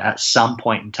forward at some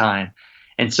point in time?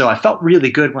 And so I felt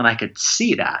really good when I could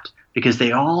see that because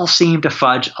they all seemed to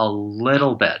fudge a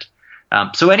little bit.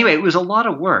 So anyway, it was a lot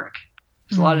of work.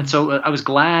 And so I was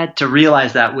glad to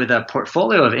realize that with a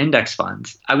portfolio of index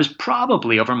funds, I was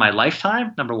probably over my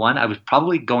lifetime, number one, I was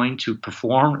probably going to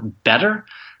perform better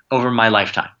over my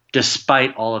lifetime,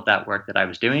 despite all of that work that I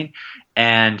was doing.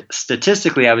 And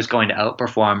statistically, I was going to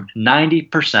outperform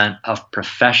 90% of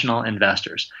professional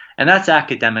investors. And that's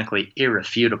academically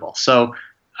irrefutable. So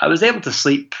I was able to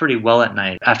sleep pretty well at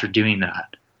night after doing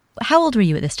that. How old were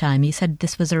you at this time? You said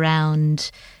this was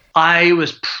around... I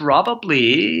was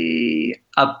probably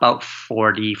about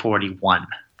 40, 41.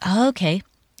 Okay.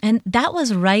 And that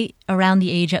was right around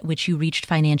the age at which you reached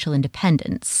financial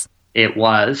independence. It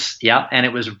was, yeah. And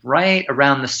it was right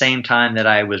around the same time that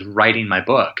I was writing my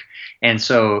book. And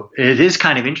so it is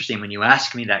kind of interesting when you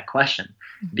ask me that question,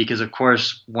 because of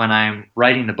course, when I'm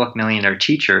writing the book Millionaire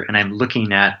Teacher and I'm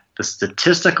looking at the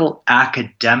statistical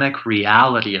academic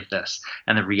reality of this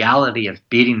and the reality of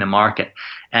beating the market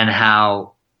and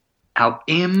how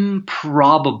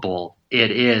improbable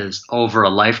it is over a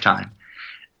lifetime.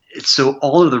 So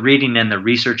all of the reading and the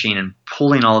researching and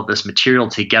pulling all of this material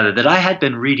together that I had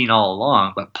been reading all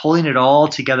along, but pulling it all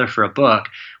together for a book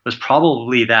was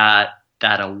probably that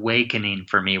awakening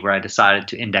for me where I decided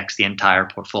to index the entire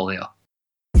portfolio.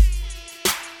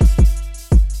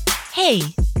 Hey,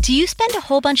 do you spend a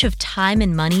whole bunch of time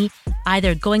and money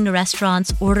either going to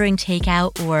restaurants, ordering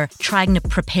takeout, or trying to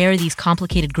prepare these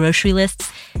complicated grocery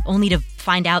lists only to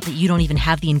find out that you don't even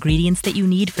have the ingredients that you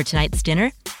need for tonight's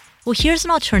dinner? Well, here's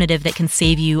an alternative that can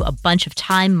save you a bunch of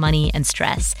time, money, and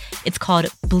stress. It's called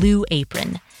Blue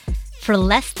Apron. For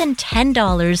less than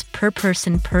 $10 per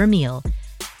person per meal,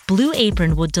 Blue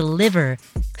Apron will deliver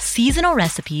seasonal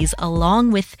recipes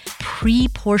along with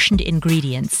pre-portioned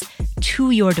ingredients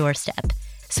to your doorstep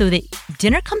so that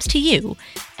dinner comes to you.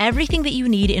 Everything that you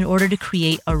need in order to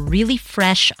create a really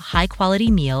fresh,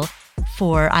 high-quality meal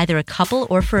for either a couple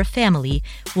or for a family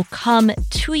will come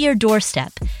to your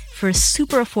doorstep for a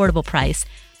super affordable price.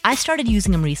 I started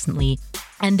using them recently,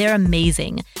 and they're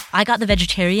amazing. I got the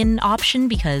vegetarian option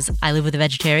because I live with a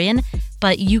vegetarian,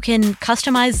 but you can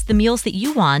customize the meals that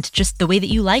you want just the way that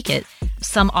you like it.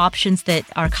 Some options that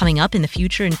are coming up in the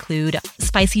future include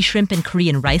spicy shrimp and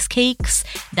Korean rice cakes.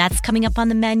 That's coming up on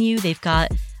the menu. They've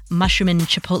got mushroom and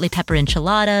chipotle pepper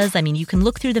enchiladas. I mean, you can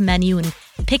look through the menu and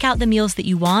pick out the meals that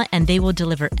you want, and they will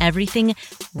deliver everything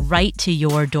right to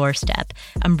your doorstep.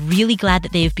 I'm really glad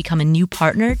that they've become a new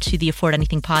partner to the Afford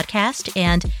Anything podcast,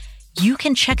 and you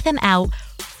can check them out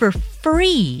for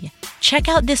free. Check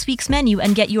out this week's menu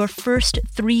and get your first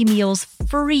 3 meals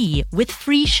free with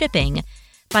free shipping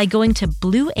by going to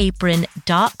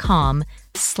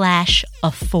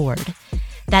blueapron.com/afford.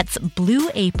 That's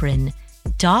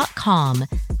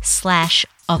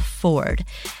blueapron.com/afford.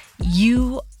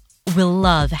 You will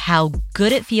love how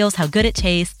good it feels, how good it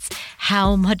tastes,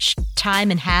 how much time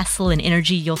and hassle and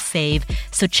energy you'll save.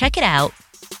 So check it out.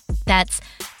 That's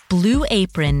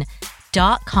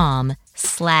blueapron.com/afford.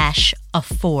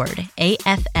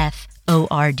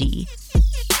 AFFORD.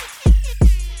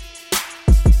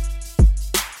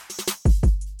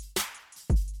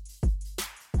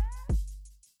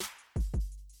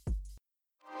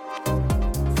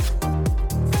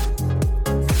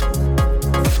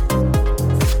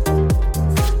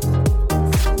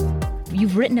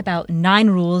 You've written about 9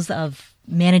 rules of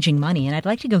managing money, and I'd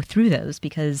like to go through those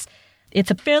because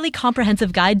it's a fairly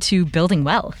comprehensive guide to building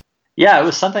wealth. Yeah, it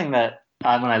was something that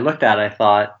when I looked at it, I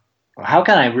thought, well, how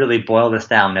can I really boil this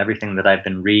down, everything that I've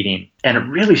been reading? And it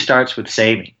really starts with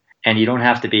saving. And you don't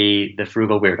have to be the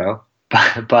frugal weirdo.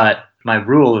 But my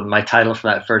rule and my title for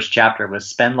that first chapter was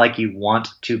Spend Like You Want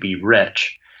to Be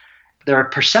Rich. There are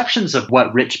perceptions of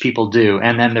what rich people do,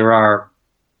 and then there are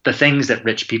the things that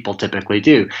rich people typically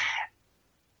do.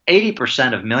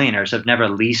 80% of millionaires have never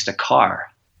leased a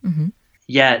car. Mm-hmm.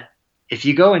 Yet, if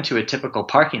you go into a typical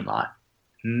parking lot,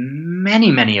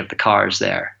 many of the cars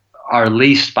there are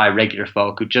leased by regular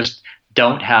folk who just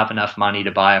don't have enough money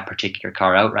to buy a particular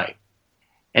car outright.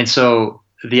 And so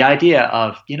the idea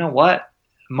of, you know what,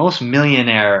 most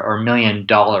millionaire or $1 million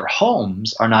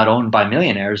homes are not owned by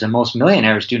millionaires, and most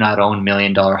millionaires do not own $1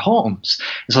 million homes.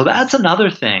 And so that's another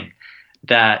thing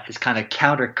that is kind of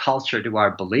counterculture to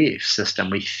our belief system.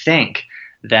 We think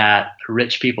that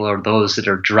rich people are those that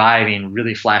are driving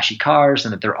really flashy cars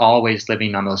and that they're always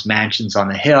living on those mansions on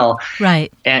the hill.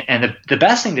 Right. And the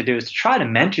best thing to do is to try to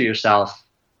mentor yourself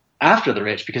after the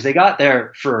rich, because they got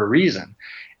there for a reason.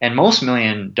 And most $1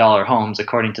 million homes,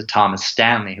 according to Thomas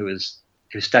Stanley, who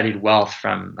studied wealth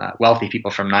from wealthy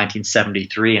people from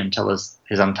 1973 until his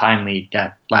untimely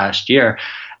death last year,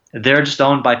 they're just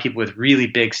owned by people with really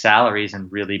big salaries and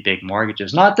really big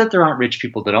mortgages. Not that there aren't rich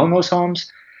people that own those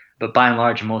homes, but by and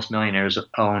large, most millionaires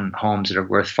own homes that are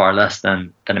worth far less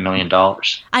than $1 million.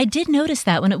 I did notice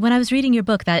that when I was reading your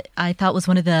book, that I thought was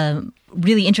one of the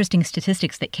really interesting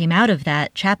statistics that came out of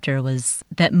that chapter was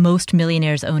that most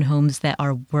millionaires own homes that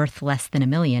are worth less than $1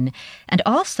 million. And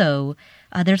also,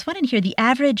 there's one in here, the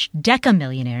average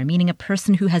decamillionaire, meaning a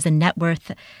person who has a net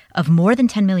worth of more than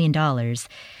 $10 million,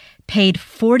 paid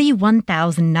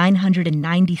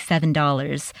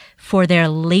 $41,997 for their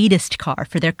latest car,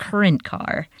 for their current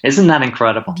car. Isn't that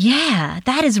incredible? Yeah,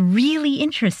 that is really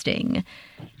interesting.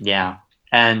 Yeah,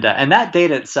 and that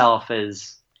data itself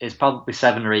is probably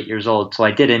 7 or 8 years old. So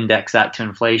I did index that to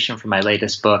inflation for my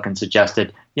latest book and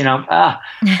suggested,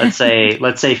 let's say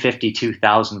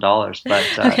 $52,000.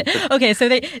 But okay, so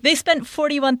they spent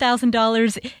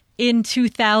 $41,000 in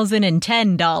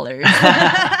 $2010.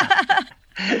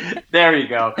 There you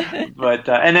go. But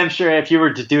and I'm sure if you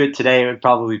were to do it today, it would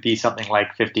probably be something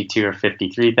like 52 or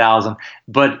 53,000.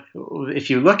 But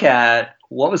if you look at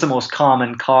what was the most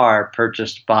common car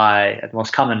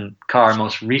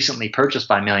most recently purchased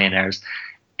by millionaires,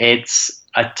 it's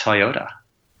a Toyota.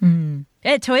 Mm.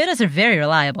 Toyotas are very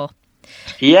reliable.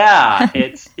 Yeah,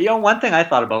 it's one thing I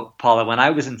thought about, Paula, when I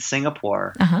was in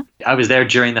Singapore, I was there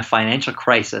during the financial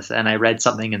crisis, and I read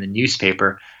something in the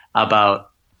newspaper about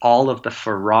all of the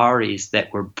Ferraris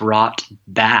that were brought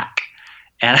back.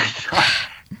 And I thought,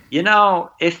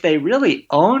 if they really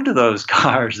owned those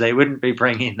cars, they wouldn't be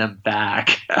bringing them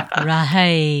back.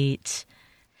 Right.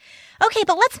 Okay,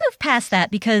 but let's move past that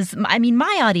because,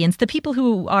 my audience, the people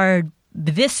who are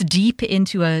this deep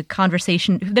into a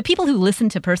conversation, the people who listen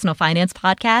to personal finance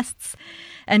podcasts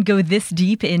and go this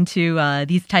deep into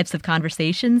these types of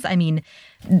conversations,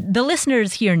 the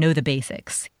listeners here know the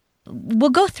basics. We'll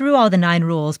go through all the 9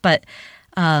 rules, but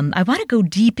I want to go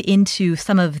deep into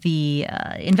some of the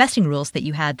investing rules that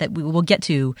you had that we will get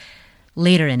to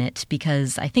later in it,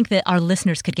 because I think that our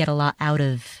listeners could get a lot out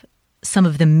of some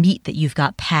of the meat that you've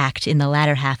got packed in the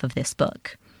latter half of this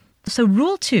book. So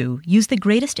rule 2, use the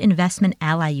greatest investment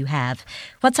ally you have.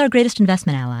 What's our greatest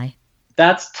investment ally?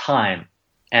 That's time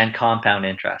and compound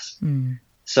interest. Mm.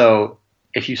 So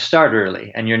if you start early,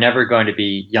 and you're never going to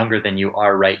be younger than you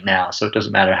are right now, so it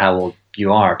doesn't matter how old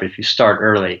you are, but if you start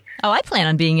early. Oh, I plan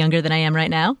on being younger than I am right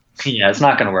now. Yeah, it's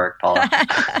not going to work, Paula.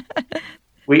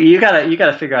 You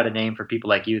gotta figure out a name for people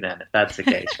like you then, if that's the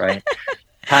case, right?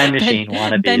 Time machine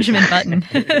wannabes. Benjamin Button.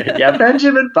 Yeah,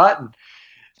 Benjamin Button.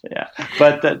 Yeah.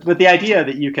 But the idea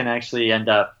that you can actually end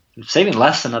up saving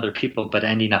less than other people, but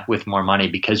ending up with more money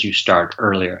because you start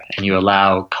earlier and you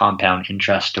allow compound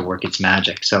interest to work its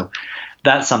magic. So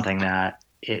that's something that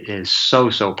it is so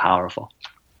powerful.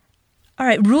 All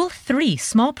right. Rule 3,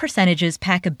 small percentages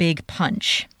pack a big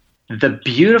punch. The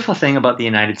beautiful thing about the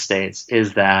United States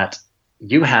is that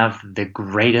you have the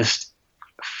greatest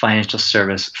financial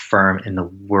service firm in the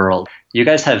world. You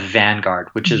guys have Vanguard,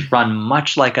 which is run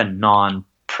much like a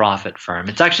non-profit firm.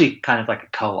 It's actually kind of like a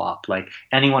co-op. Like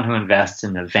anyone who invests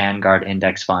in the Vanguard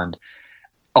index fund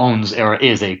owns or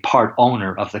is a part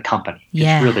owner of the company.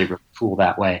 Yeah. It's really, really cool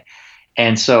that way.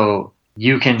 And so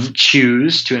you can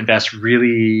choose to invest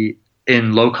really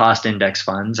in low-cost index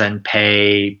funds and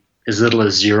pay as little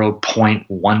as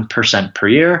 0.1% per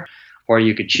year, or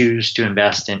you could choose to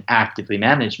invest in actively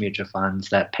managed mutual funds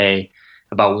that pay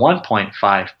about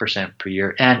 1.5% per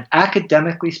year. And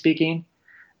academically speaking,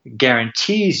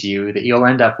 guarantees you that you'll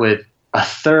end up with a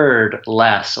third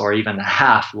less or even a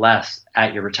half less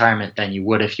at your retirement than you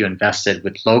would if you invested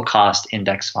with low-cost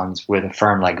index funds with a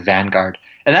firm like Vanguard.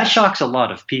 And that shocks a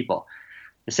lot of people.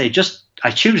 They say,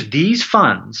 I choose these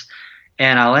funds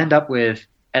and I'll end up with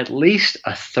at least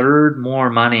a third more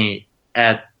money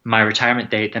at my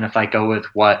retirement date than if I go with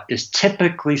what is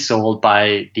typically sold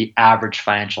by the average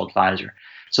financial advisor.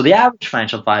 So the average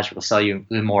financial advisor will sell you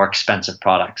the more expensive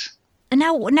products.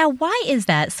 Now, why is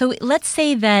that? So let's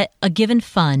say that a given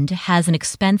fund has an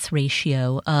expense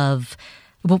ratio of,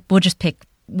 we'll just pick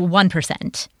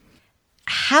 1%.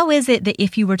 How is it that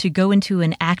if you were to go into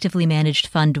an actively managed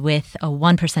fund with a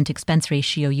 1% expense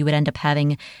ratio, you would end up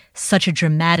having such a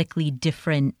dramatically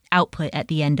different output at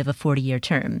the end of a 40-year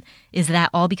term? Is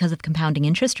that all because of compounding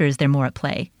interest, or is there more at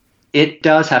play? It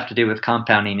does have to do with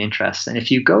compounding interest. And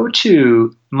if you go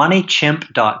to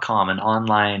moneychimp.com, an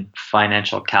online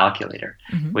financial calculator,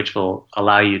 which will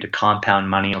allow you to compound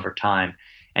money over time,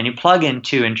 and you plug in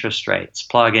two interest rates,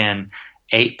 plug in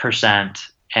 8%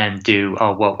 and do,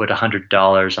 what would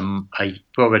 $100,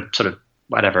 what would sort of,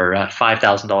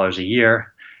 $5,000 a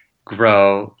year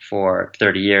grow for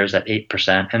 30 years at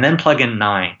 8%, and then plug in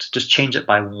 9, so just change it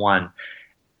by 1.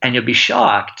 And you'll be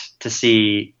shocked to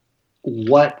see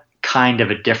what kind of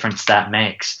a difference that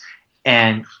makes.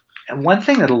 And one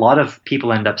thing that a lot of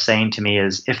people end up saying to me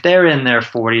is if they're in their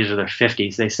 40s or their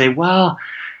 50s, they say, well,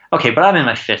 okay, but I'm in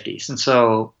my 50s. And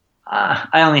so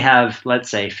I only have, let's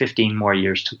say, 15 more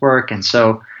years to work. And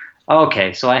so,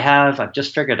 okay, so I've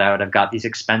just figured out I've got these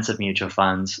expensive mutual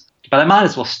funds, but I might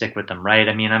as well stick with them, right?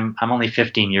 I mean, I'm only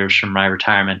 15 years from my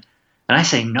retirement. And I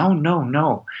say,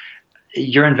 no.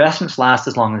 Your investments last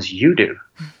as long as you do.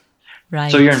 Right.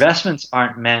 So your investments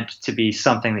aren't meant to be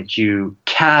something that you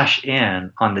cash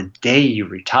in on the day you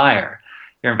retire.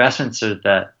 Your investments are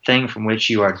the thing from which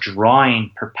you are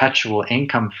drawing perpetual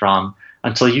income from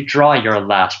until you draw your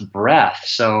last breath.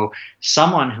 So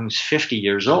someone who's 50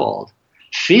 years old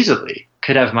feasibly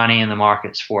could have money in the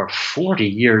markets for 40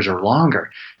 years or longer.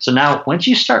 So now once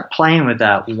you start playing with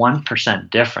that 1%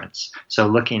 difference, so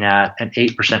looking at an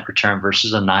 8% return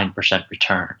versus a 9%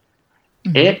 return,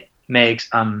 it makes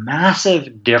a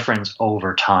massive difference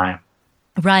over time.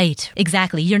 Right,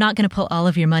 exactly. You're not going to put all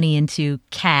of your money into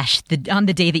cash on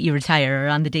the day that you retire or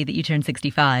on the day that you turn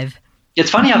 65. It's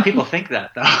funny how people think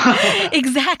that, though.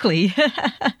 Exactly.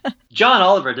 John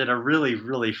Oliver did a really,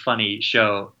 really funny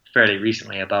show fairly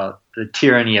recently about the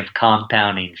tyranny of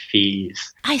compounding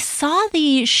fees. I saw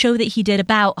the show that he did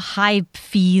about high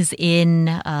fees in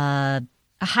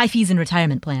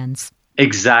retirement plans.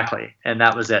 Exactly. And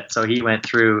that was it. So he went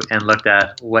through and looked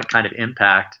at what kind of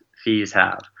impact fees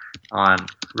have on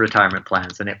retirement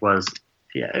plans. And it was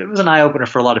an eye-opener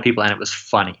for a lot of people, and it was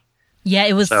funny. Yeah,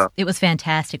 it was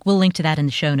fantastic. We'll link to that in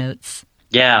the show notes.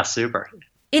 Yeah, super.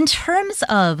 In terms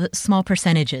of small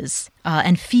percentages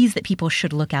and fees that people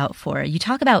should look out for, you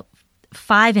talk about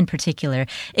 5 in particular.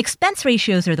 Expense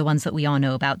ratios are the ones that we all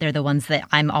know about. They're the ones that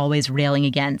I'm always railing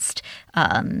against.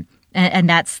 And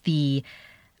that's the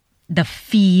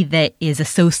fee that is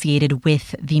associated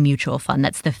with the mutual fund.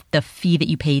 That's the fee that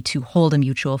you pay to hold a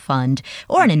mutual fund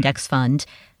or an index fund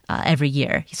every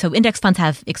year. So index funds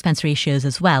have expense ratios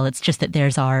as well. It's just that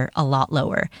theirs are a lot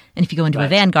lower. And if you go into a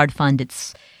Vanguard fund,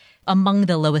 it's among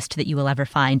the lowest that you will ever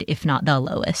find, if not the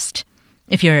lowest,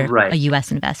 if you're a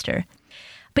U.S. investor.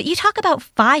 But you talk about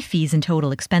 5 fees in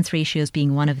total, expense ratios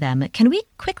being one of them. Can we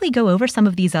quickly go over some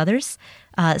of these others?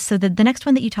 So the next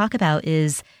one that you talk about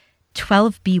is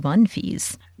 12B1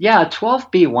 fees. Yeah,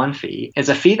 12B1 fee is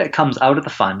a fee that comes out of the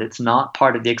fund. It's not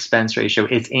part of the expense ratio.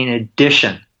 It's in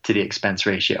addition to the expense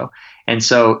ratio. And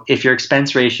so if your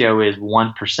expense ratio is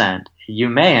 1%, you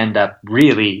may end up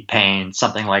really paying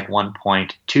something like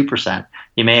 1.2%.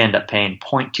 You may end up paying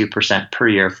 0.2% per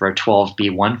year for a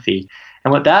 12B1 fee.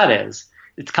 And what that is,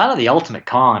 it's kind of the ultimate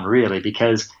con, really,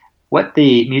 because what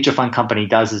the mutual fund company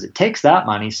does is it takes that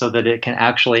money so that it can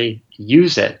actually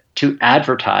use it to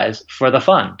advertise for the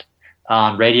fund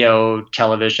on radio,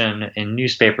 television, in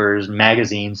newspapers,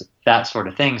 magazines, that sort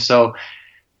of thing. So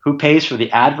who pays for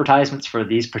the advertisements for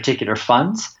these particular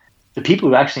funds? The people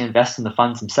who actually invest in the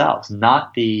funds themselves,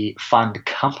 not the fund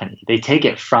company. They take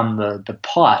it from the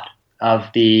pot of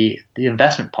the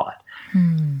investment pot,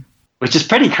 which is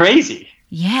pretty crazy.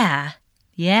 Yeah.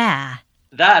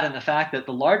 That and the fact that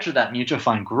the larger that mutual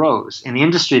fund grows, in the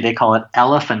industry they call it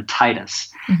elephantitis.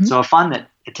 So a fund that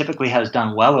typically has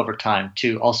done well over time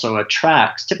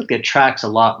typically attracts a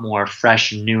lot more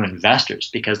fresh new investors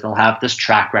because they'll have this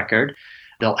track record.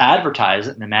 They'll advertise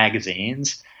it in the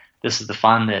magazines. This is the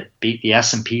fund that beat the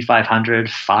S&P 500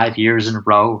 5 years in a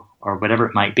row or whatever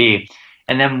it might be.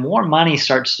 And then more money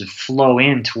starts to flow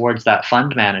in towards that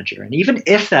fund manager. And even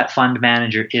if that fund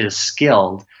manager is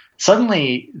skilled,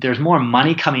 suddenly there's more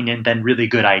money coming in than really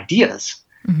good ideas.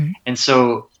 And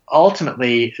so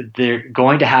ultimately, they're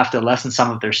going to have to lessen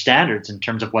some of their standards in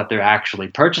terms of what they're actually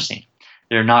purchasing.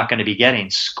 They're not going to be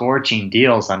getting scorching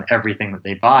deals on everything that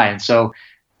they buy. And so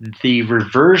the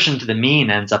reversion to the mean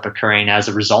ends up occurring as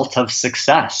a result of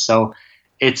success. So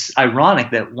it's ironic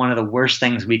that one of the worst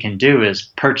things we can do is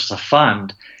purchase a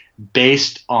fund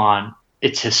based on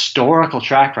its historical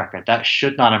track record. That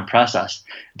should not impress us.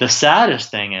 The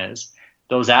saddest thing is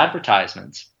those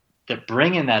advertisements that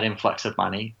bring in that influx of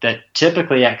money, that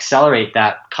typically accelerate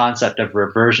that concept of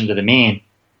reversion to the mean,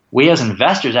 we as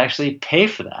investors actually pay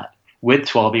for that with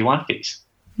 12B1 fees.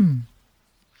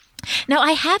 Now,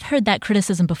 I have heard that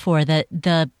criticism before,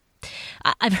 that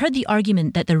I've heard the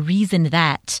argument that the reason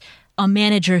that a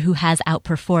manager who has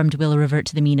outperformed will revert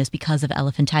to the mean is because of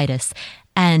elephantitis.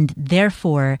 And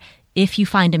therefore, if you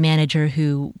find a manager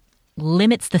who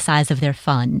limits the size of their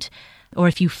fund, or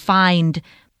if you find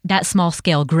that small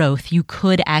scale growth, you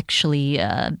could actually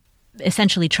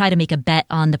essentially try to make a bet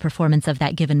on the performance of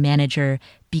that given manager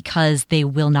because they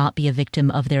will not be a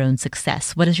victim of their own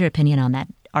success. What is your opinion on that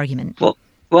argument? Well,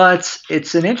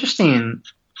 it's an interesting.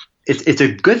 It's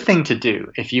a good thing to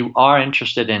do if you are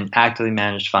interested in actively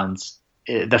managed funds.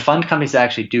 The fund companies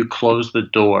actually do close the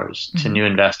doors to new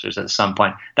investors at some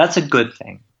point. That's a good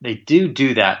thing. They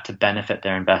do that to benefit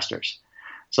their investors.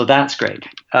 So that's great.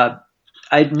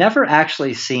 I'd never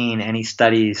actually seen any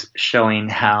studies showing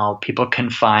how people can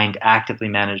find actively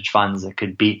managed funds that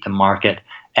could beat the market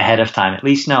ahead of time. At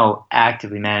least no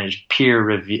actively managed peer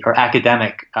review or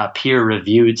academic peer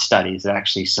reviewed studies that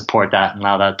actually support that and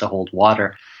allow that to hold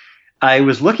water. I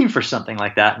was looking for something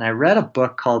like that, and I read a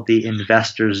book called The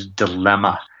Investor's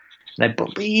Dilemma. And I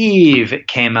believe it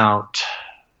came out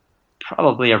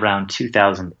probably around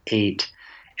 2008.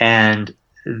 And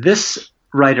this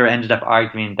writer ended up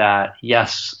arguing that,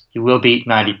 yes, you will beat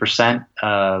 90%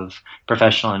 of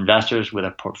professional investors with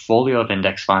a portfolio of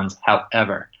index funds.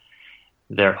 However,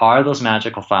 there are those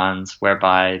magical funds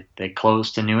whereby they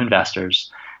close to new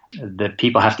investors. The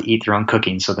people have to eat their own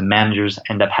cooking, so the managers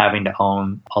end up having to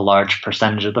own a large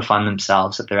percentage of the fund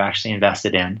themselves that they're actually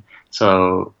invested in.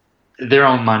 So their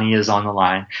own money is on the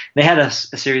line. They had a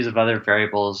series of other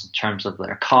variables in terms of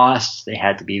their costs. They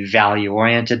had to be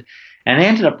value-oriented. And they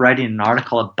ended up writing an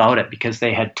article about it because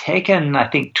they had taken, I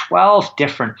think, 12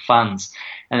 different funds,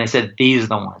 and they said, these are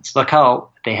the ones. Look how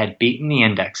they had beaten the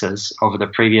indexes over the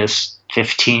previous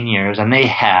 15 years, and they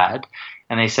had.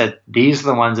 And they said, these are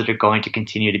the ones that are going to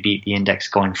continue to beat the index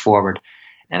going forward.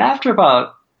 And after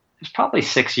about, it was probably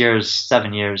 6 years,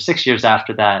 7 years, 6 years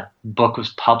after that book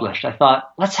was published, I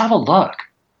thought, let's have a look.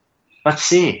 Let's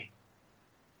see.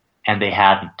 And they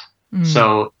hadn't.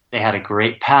 So they had a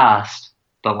great past,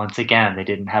 but once again, they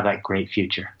didn't have that great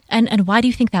future. And why do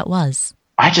you think that was?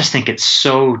 I just think it's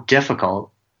so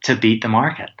difficult to beat the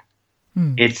market.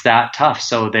 It's that tough.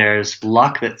 So there's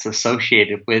luck that's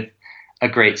associated with a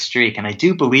great streak. And I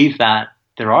do believe that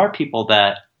there are people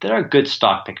that are good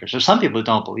stock pickers. There's some people who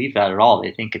don't believe that at all.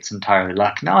 They think it's entirely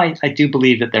luck. No, I do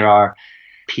believe that there are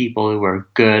people who are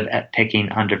good at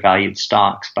picking undervalued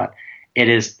stocks, but it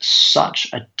is such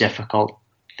a difficult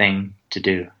thing to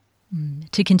do.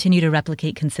 To continue to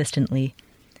replicate consistently.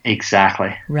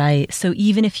 Exactly. Right. So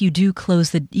even if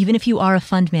you are a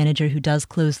fund manager who does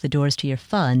close the doors to your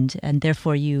fund, and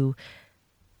therefore you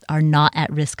are not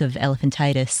at risk of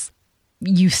elephantitis,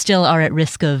 you still are at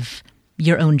risk of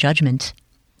your own judgment,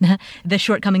 the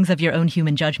shortcomings of your own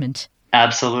human judgment.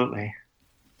 Absolutely.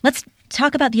 Let's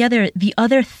talk about the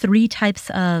other three types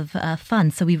of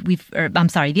funds. So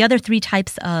the other three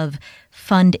types of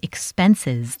fund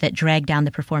expenses that drag down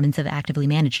the performance of actively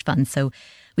managed funds. So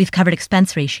we've covered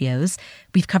expense ratios,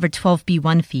 we've covered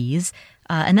 12b1 fees,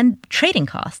 and then trading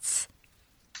costs.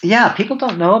 Yeah, people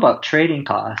don't know about trading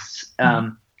costs.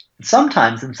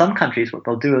 Sometimes in some countries, what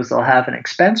they'll do is they'll have an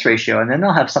expense ratio, and then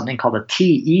they'll have something called a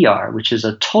TER, which is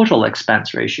a total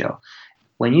expense ratio.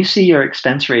 When you see your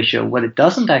expense ratio, what it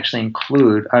doesn't actually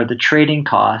include are the trading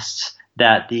costs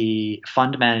that the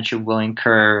fund manager will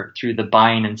incur through the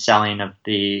buying and selling of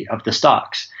the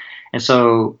stocks. And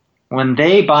so when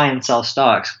they buy and sell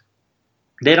stocks,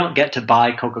 they don't get to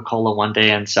buy Coca-Cola one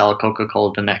day and sell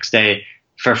Coca-Cola the next day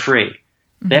for free.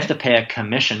 Mm-hmm. They have to pay a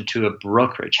commission to a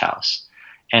brokerage house.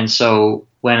 And so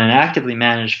when an actively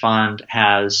managed fund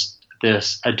has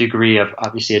a degree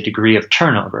of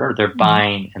turnover, they're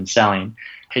buying and selling,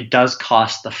 it does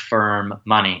cost the firm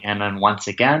money. And then once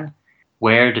again,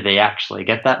 where do they actually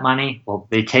get that money? Well,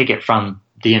 they take it from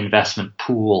the investment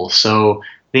pool. So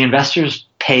the investors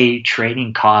pay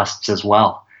trading costs as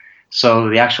well. So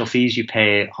the actual fees you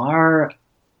pay are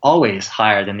always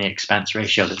higher than the expense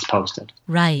ratio that's posted.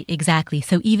 Right, exactly.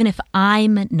 So even if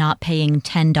I'm not paying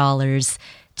 $10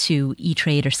 to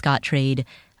E-Trade or Scottrade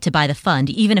to buy the fund,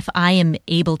 even if I am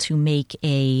able to make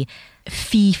a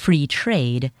fee-free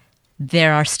trade,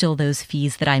 there are still those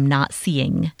fees that I'm not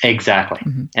seeing. Exactly.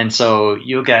 Mm-hmm. And so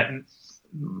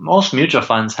most mutual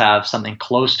funds have something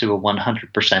close to a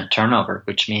 100% turnover,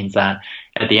 which means that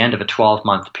at the end of a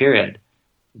 12-month period,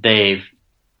 they've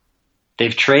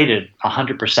traded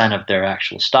 100% of their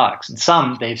actual stocks. And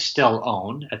some they've still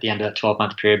owned at the end of that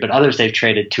 12-month period, but others they've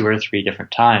traded 2 or 3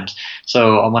 different times.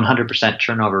 So a 100%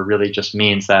 turnover really just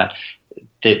means that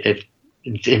they've,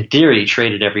 in theory,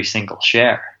 traded every single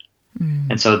share.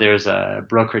 And so there's a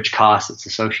brokerage cost that's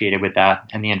associated with that,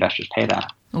 and the investors pay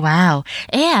that. Wow.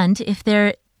 And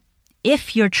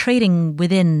if you're trading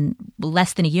within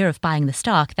less than a year of buying the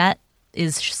stock, that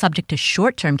is subject to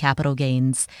short-term capital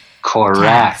gains.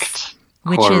 Correct. Tax,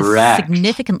 which is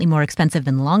significantly more expensive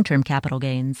than long-term capital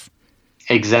gains.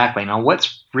 Exactly. Now,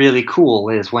 what's really cool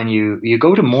is when you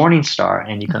go to Morningstar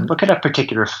and you can look at a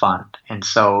particular fund. And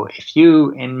so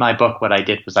in my book, what I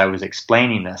did was I was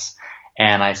explaining this.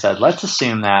 And I said, let's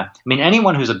assume that,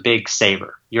 anyone who's a big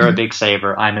saver, you're a big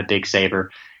saver, I'm a big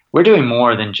saver, we're doing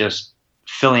more than just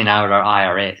filling out our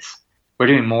IRAs. We're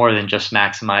doing more than just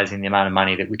maximizing the amount of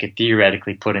money that we could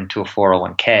theoretically put into a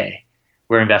 401k.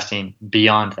 We're investing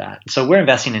beyond that. So we're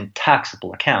investing in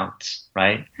taxable accounts,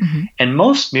 right? Mm-hmm. And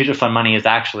most mutual fund money is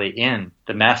actually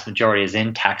the vast majority is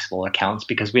in taxable accounts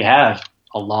because we have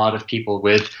a lot of people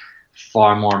with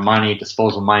far more money,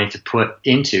 disposable money to put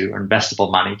into, or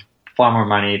investable money, far more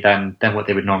money than what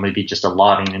they would normally be just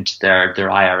allotting into their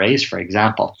IRAs, for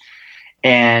example.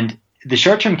 And the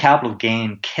short-term capital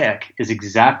gain kick is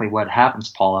exactly what happens,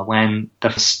 Paula, when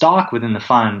the stock within the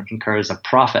fund incurs a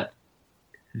profit.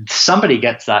 Somebody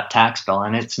gets that tax bill,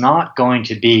 and it's not going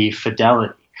to be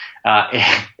Fidelity.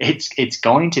 It's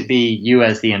going to be you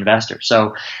as the investor.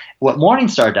 So what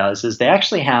Morningstar does is they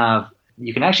actually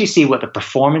you can actually see what the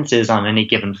performance is on any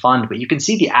given fund, but you can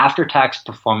see the after-tax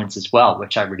performance as well,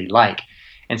 which I really like.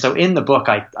 And so in the book,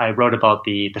 I wrote about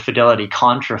the Fidelity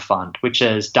Contra Fund, which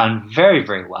has done very,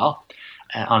 very well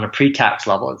on a pre-tax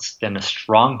level. It's been a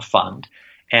strong fund.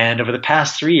 And over the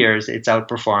past 3 years, it's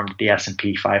outperformed the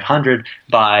S&P 500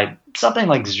 by something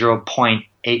like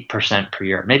 0.8% per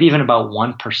year, maybe even about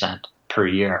 1% per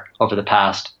year over the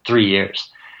past 3 years.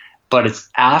 But its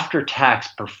after-tax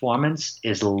performance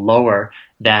is lower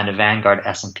than a Vanguard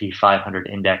S&P 500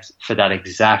 index for that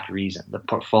exact reason. The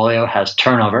portfolio has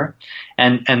turnover,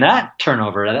 and that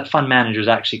turnover, that fund manager is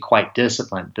actually quite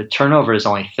disciplined. The turnover is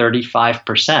only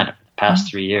 35% over the past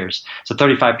 3 years, so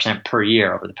 35% per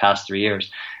year over the past 3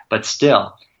 years. But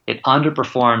still, it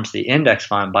underperforms the index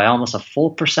fund by almost a full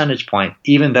percentage point,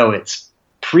 even though its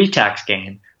pre-tax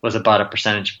gain was about a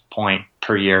percentage point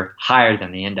per year higher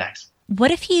than the index. What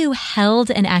if you held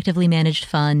an actively managed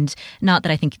fund? Not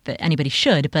that I think that anybody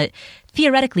should, but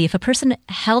theoretically, if a person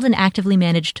held an actively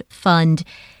managed fund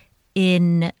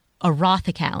in a Roth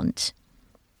account,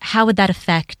 how would that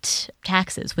affect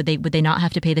taxes? Would they not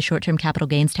have to pay the short-term capital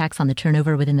gains tax on the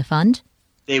turnover within the fund?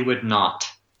 They would not.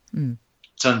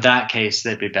 So in that case,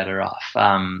 they'd be better off.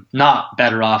 Not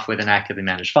better off with an actively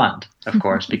managed fund, of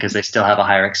course, because they still have a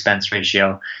higher expense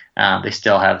ratio. They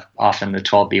still have often the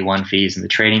 12b1 fees and the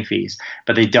trading fees,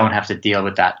 but they don't have to deal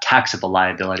with that taxable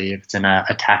liability if it's in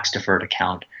a tax-deferred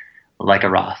account like a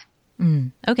Roth.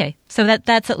 Okay, so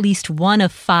that's at least one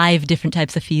of 5 different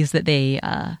types of fees that they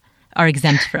are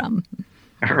exempt from.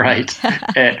 Right.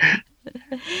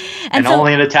 And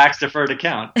only in a tax-deferred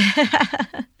account.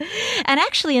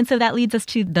 And so that leads us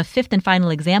to the fifth and final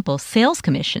example, sales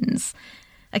commissions.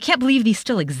 I can't believe these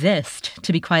still exist,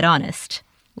 to be quite honest.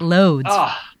 Loads.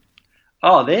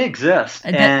 Oh, they exist.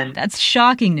 That's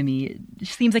shocking to me. It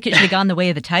seems like it should have gone the way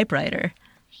of the typewriter.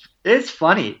 It's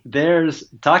funny. There's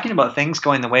talking about things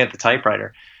going the way of the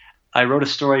typewriter. I wrote a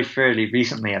story fairly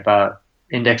recently about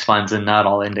index funds, and not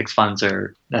all index funds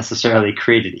are necessarily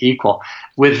created equal.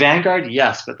 With Vanguard,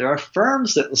 yes, but there are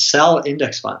firms that will sell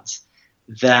index funds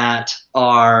that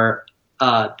are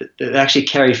that actually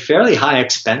carry fairly high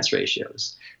expense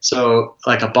ratios. So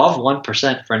like above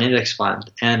 1% for an index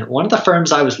fund. And one of the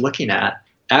firms I was looking at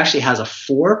actually has a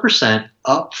 4%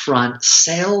 upfront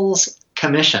sales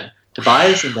commission to buy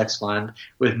this index fund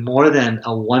with more than a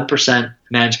 1%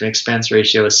 management expense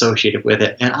ratio associated with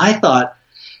it. And I thought,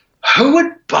 who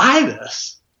would buy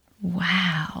this?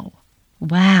 Wow.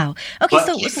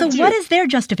 Okay, so what is their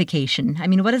justification? I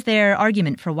mean, what is their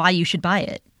argument for why you should buy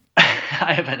it?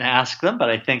 I haven't asked them, but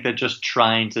I think they're just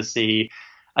trying to see.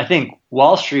 I think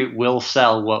Wall Street will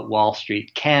sell what Wall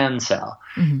Street can sell.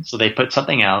 Mm-hmm. So they put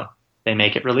something out, they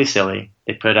make it really silly.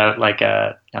 They put out like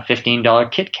a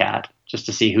 $15 Kit Kat just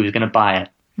to see who's going to buy it.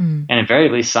 Mm. And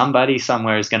invariably somebody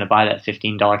somewhere is going to buy that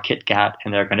 $15 Kit Kat,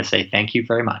 and they're going to say, thank you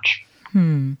very much.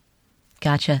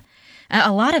 Gotcha.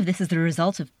 A lot of this is the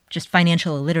result of just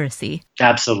financial illiteracy.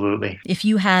 Absolutely. If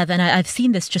you have, and I've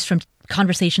seen this just from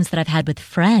conversations that I've had with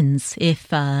friends,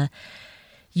 if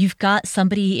you've got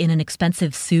somebody in an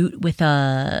expensive suit with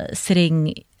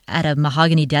sitting at a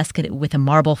mahogany desk with a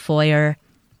marble foyer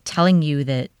telling you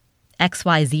that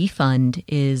XYZ fund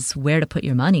is where to put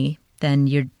your money, then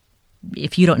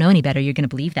if you don't know any better, you're going to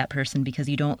believe that person because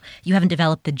you haven't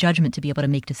developed the judgment to be able to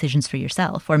make decisions for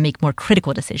yourself or make more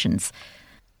critical decisions.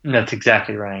 That's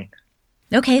exactly right.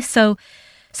 Okay, so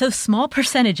small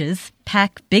percentages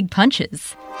pack big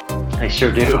punches. They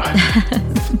sure do.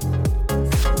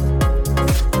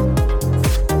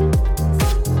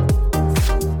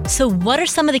 So what are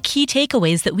some of the key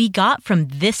takeaways that we got from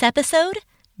this episode?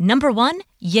 Number one,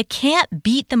 you can't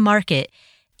beat the market.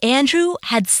 Andrew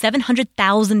had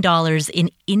 $700,000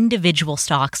 in individual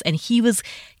stocks, and he was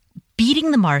beating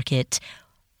the market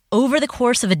over the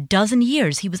course of a dozen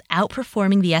years. He was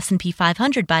outperforming the S&P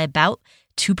 500 by about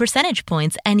 2 percentage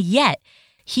points, and yet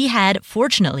he had,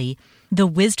 fortunately, the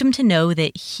wisdom to know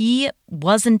that he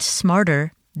wasn't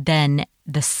smarter than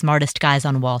the smartest guys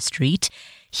on Wall Street.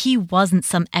 He wasn't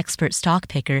some expert stock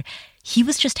picker. He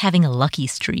was just having a lucky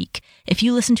streak. If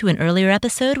you listen to an earlier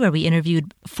episode where we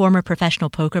interviewed former professional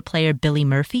poker player Billy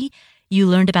Murphy, you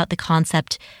learned about the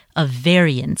concept of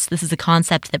variance. This is a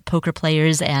concept that poker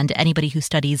players and anybody who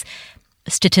studies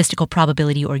statistical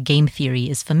probability or game theory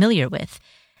is familiar with.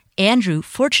 Andrew,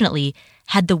 fortunately,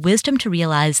 had the wisdom to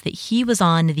realize that he was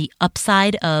on the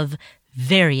upside of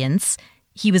variance.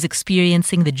 He was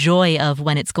experiencing the joy of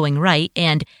when it's going right,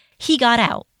 and he got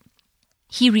out.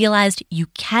 He realized you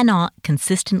cannot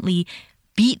consistently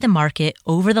beat the market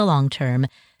over the long term,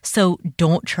 so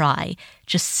don't try.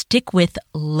 Just stick with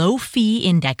low-fee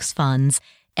index funds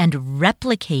and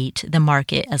replicate the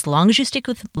market. As long as you stick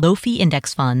with low-fee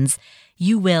index funds,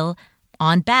 you will,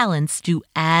 on balance, do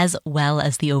as well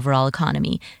as the overall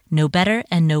economy. No better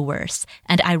and no worse.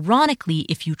 And ironically,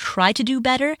 if you try to do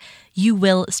better, you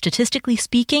will, statistically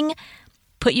speaking,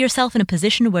 put yourself in a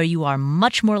position where you are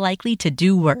much more likely to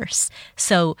do worse.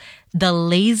 So the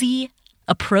lazy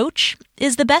approach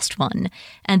is the best one.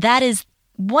 And that is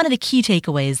one of the key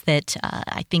takeaways that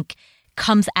I think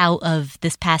comes out of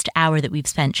this past hour that we've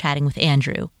spent chatting with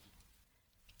Andrew.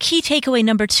 Key takeaway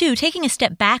number 2, taking a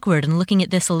step backward and looking at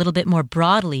this a little bit more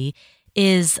broadly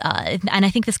is, and I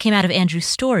think this came out of Andrew's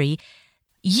story,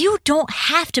 you don't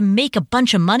have to make a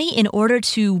bunch of money in order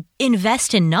to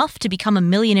invest enough to become a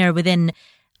millionaire within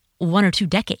 1 or 2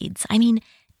 decades. I mean,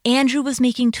 Andrew was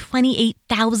making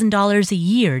 $28,000 a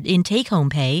year in take-home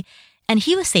pay, and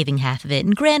he was saving half of it.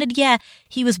 And granted, yeah,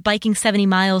 he was biking 70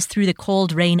 miles through the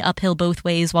cold rain uphill both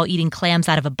ways while eating clams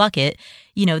out of a bucket.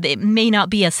 You know, it may not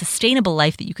be a sustainable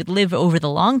life that you could live over the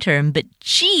long term, but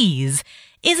geez,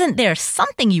 isn't there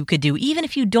something you could do, even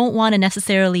if you don't want to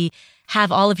necessarily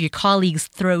have all of your colleagues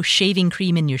throw shaving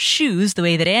cream in your shoes the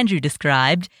way that Andrew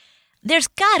described? There's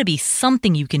got to be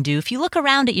something you can do. If you look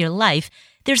around at your life,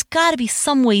 there's got to be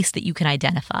some waste that you can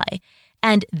identify.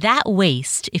 And that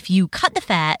waste, if you cut the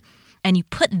fat and you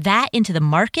put that into the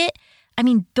market, I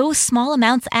mean, those small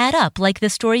amounts add up. Like the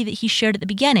story that he shared at the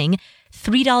beginning,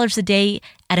 $3 a day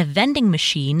at a vending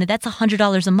machine, that's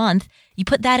 $100 a month. You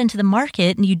put that into the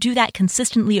market and you do that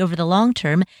consistently over the long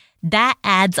term, that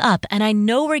adds up. And I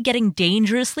know we're getting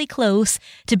dangerously close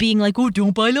to being like, oh,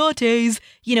 don't buy lattes,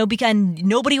 because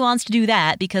nobody wants to do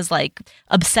that because like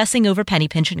obsessing over penny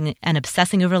pinching and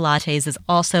obsessing over lattes is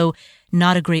also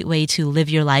not a great way to live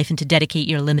your life and to dedicate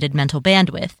your limited mental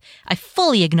bandwidth. I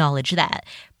fully acknowledge that.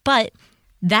 But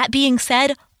that being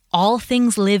said, all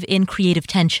things live in creative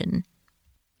tension.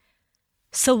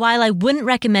 So while I wouldn't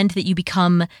recommend that you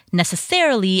become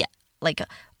necessarily like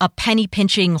a penny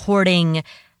pinching, hoarding,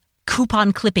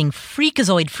 coupon clipping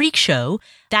freakazoid freak show,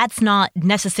 that's not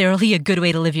necessarily a good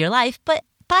way to live your life. But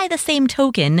by the same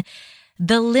token,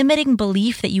 the limiting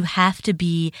belief that you have to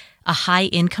be a high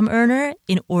income earner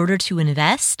in order to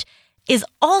invest is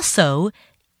also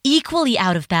equally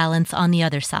out of balance on the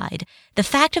other side. The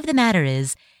fact of the matter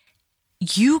is,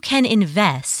 you can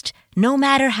invest no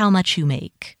matter how much you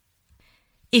make.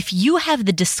 If you have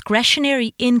the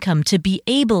discretionary income to be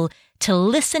able to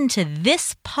listen to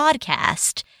this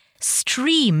podcast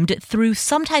streamed through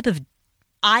some type of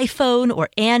iPhone or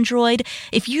Android,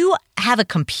 if you have a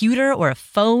computer or a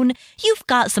phone, you've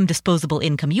got some disposable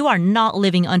income. You are not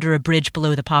living under a bridge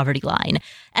below the poverty line.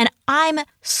 And I'm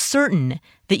certain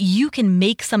that you can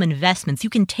make some investments. You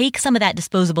can take some of that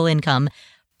disposable income,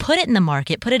 put it in the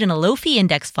market, put it in a low-fee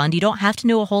index fund. You don't have to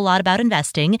know a whole lot about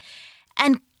investing,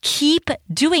 and keep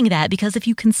doing that, because if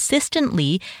you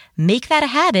consistently make that a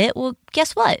habit, well,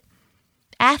 guess what?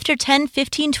 After 10,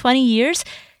 15, 20 years,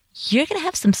 you're going to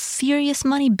have some serious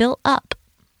money built up.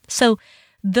 So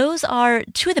those are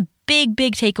two of the big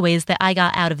takeaways that I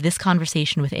got out of this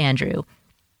conversation with Andrew.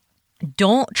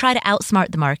 Don't try to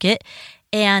outsmart the market,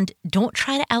 and don't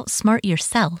try to outsmart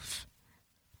yourself.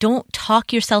 Don't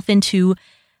talk yourself into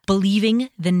believing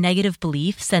the negative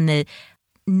beliefs and the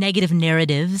negative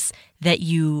narratives that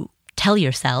you tell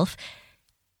yourself.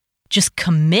 Just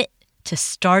commit to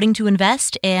starting to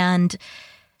invest and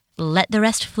let the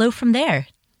rest flow from there.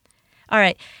 All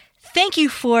right. Thank you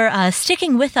for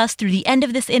sticking with us through the end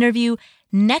of this interview.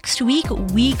 Next week,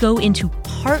 we go into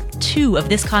part 2 of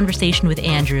this conversation with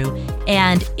Andrew,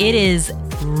 and it is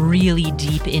really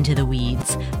deep into the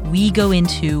weeds. We go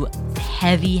into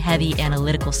heavy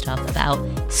analytical stuff about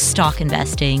stock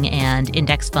investing and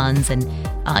index funds, and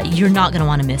you're not going to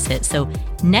want to miss it. So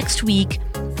next week,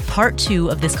 part 2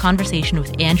 of this conversation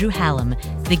with Andrew Hallam,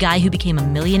 the guy who became a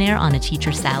millionaire on a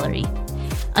teacher's salary.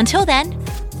 Until then,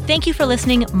 thank you for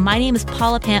listening. My name is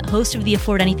Paula Pant, host of the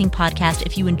Afford Anything podcast.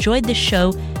 If you enjoyed this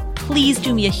show, please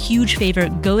do me a huge favor.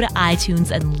 Go to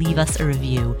iTunes and leave us a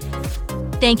review.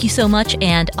 Thank you so much,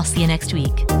 and I'll see you next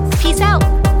week. Peace out.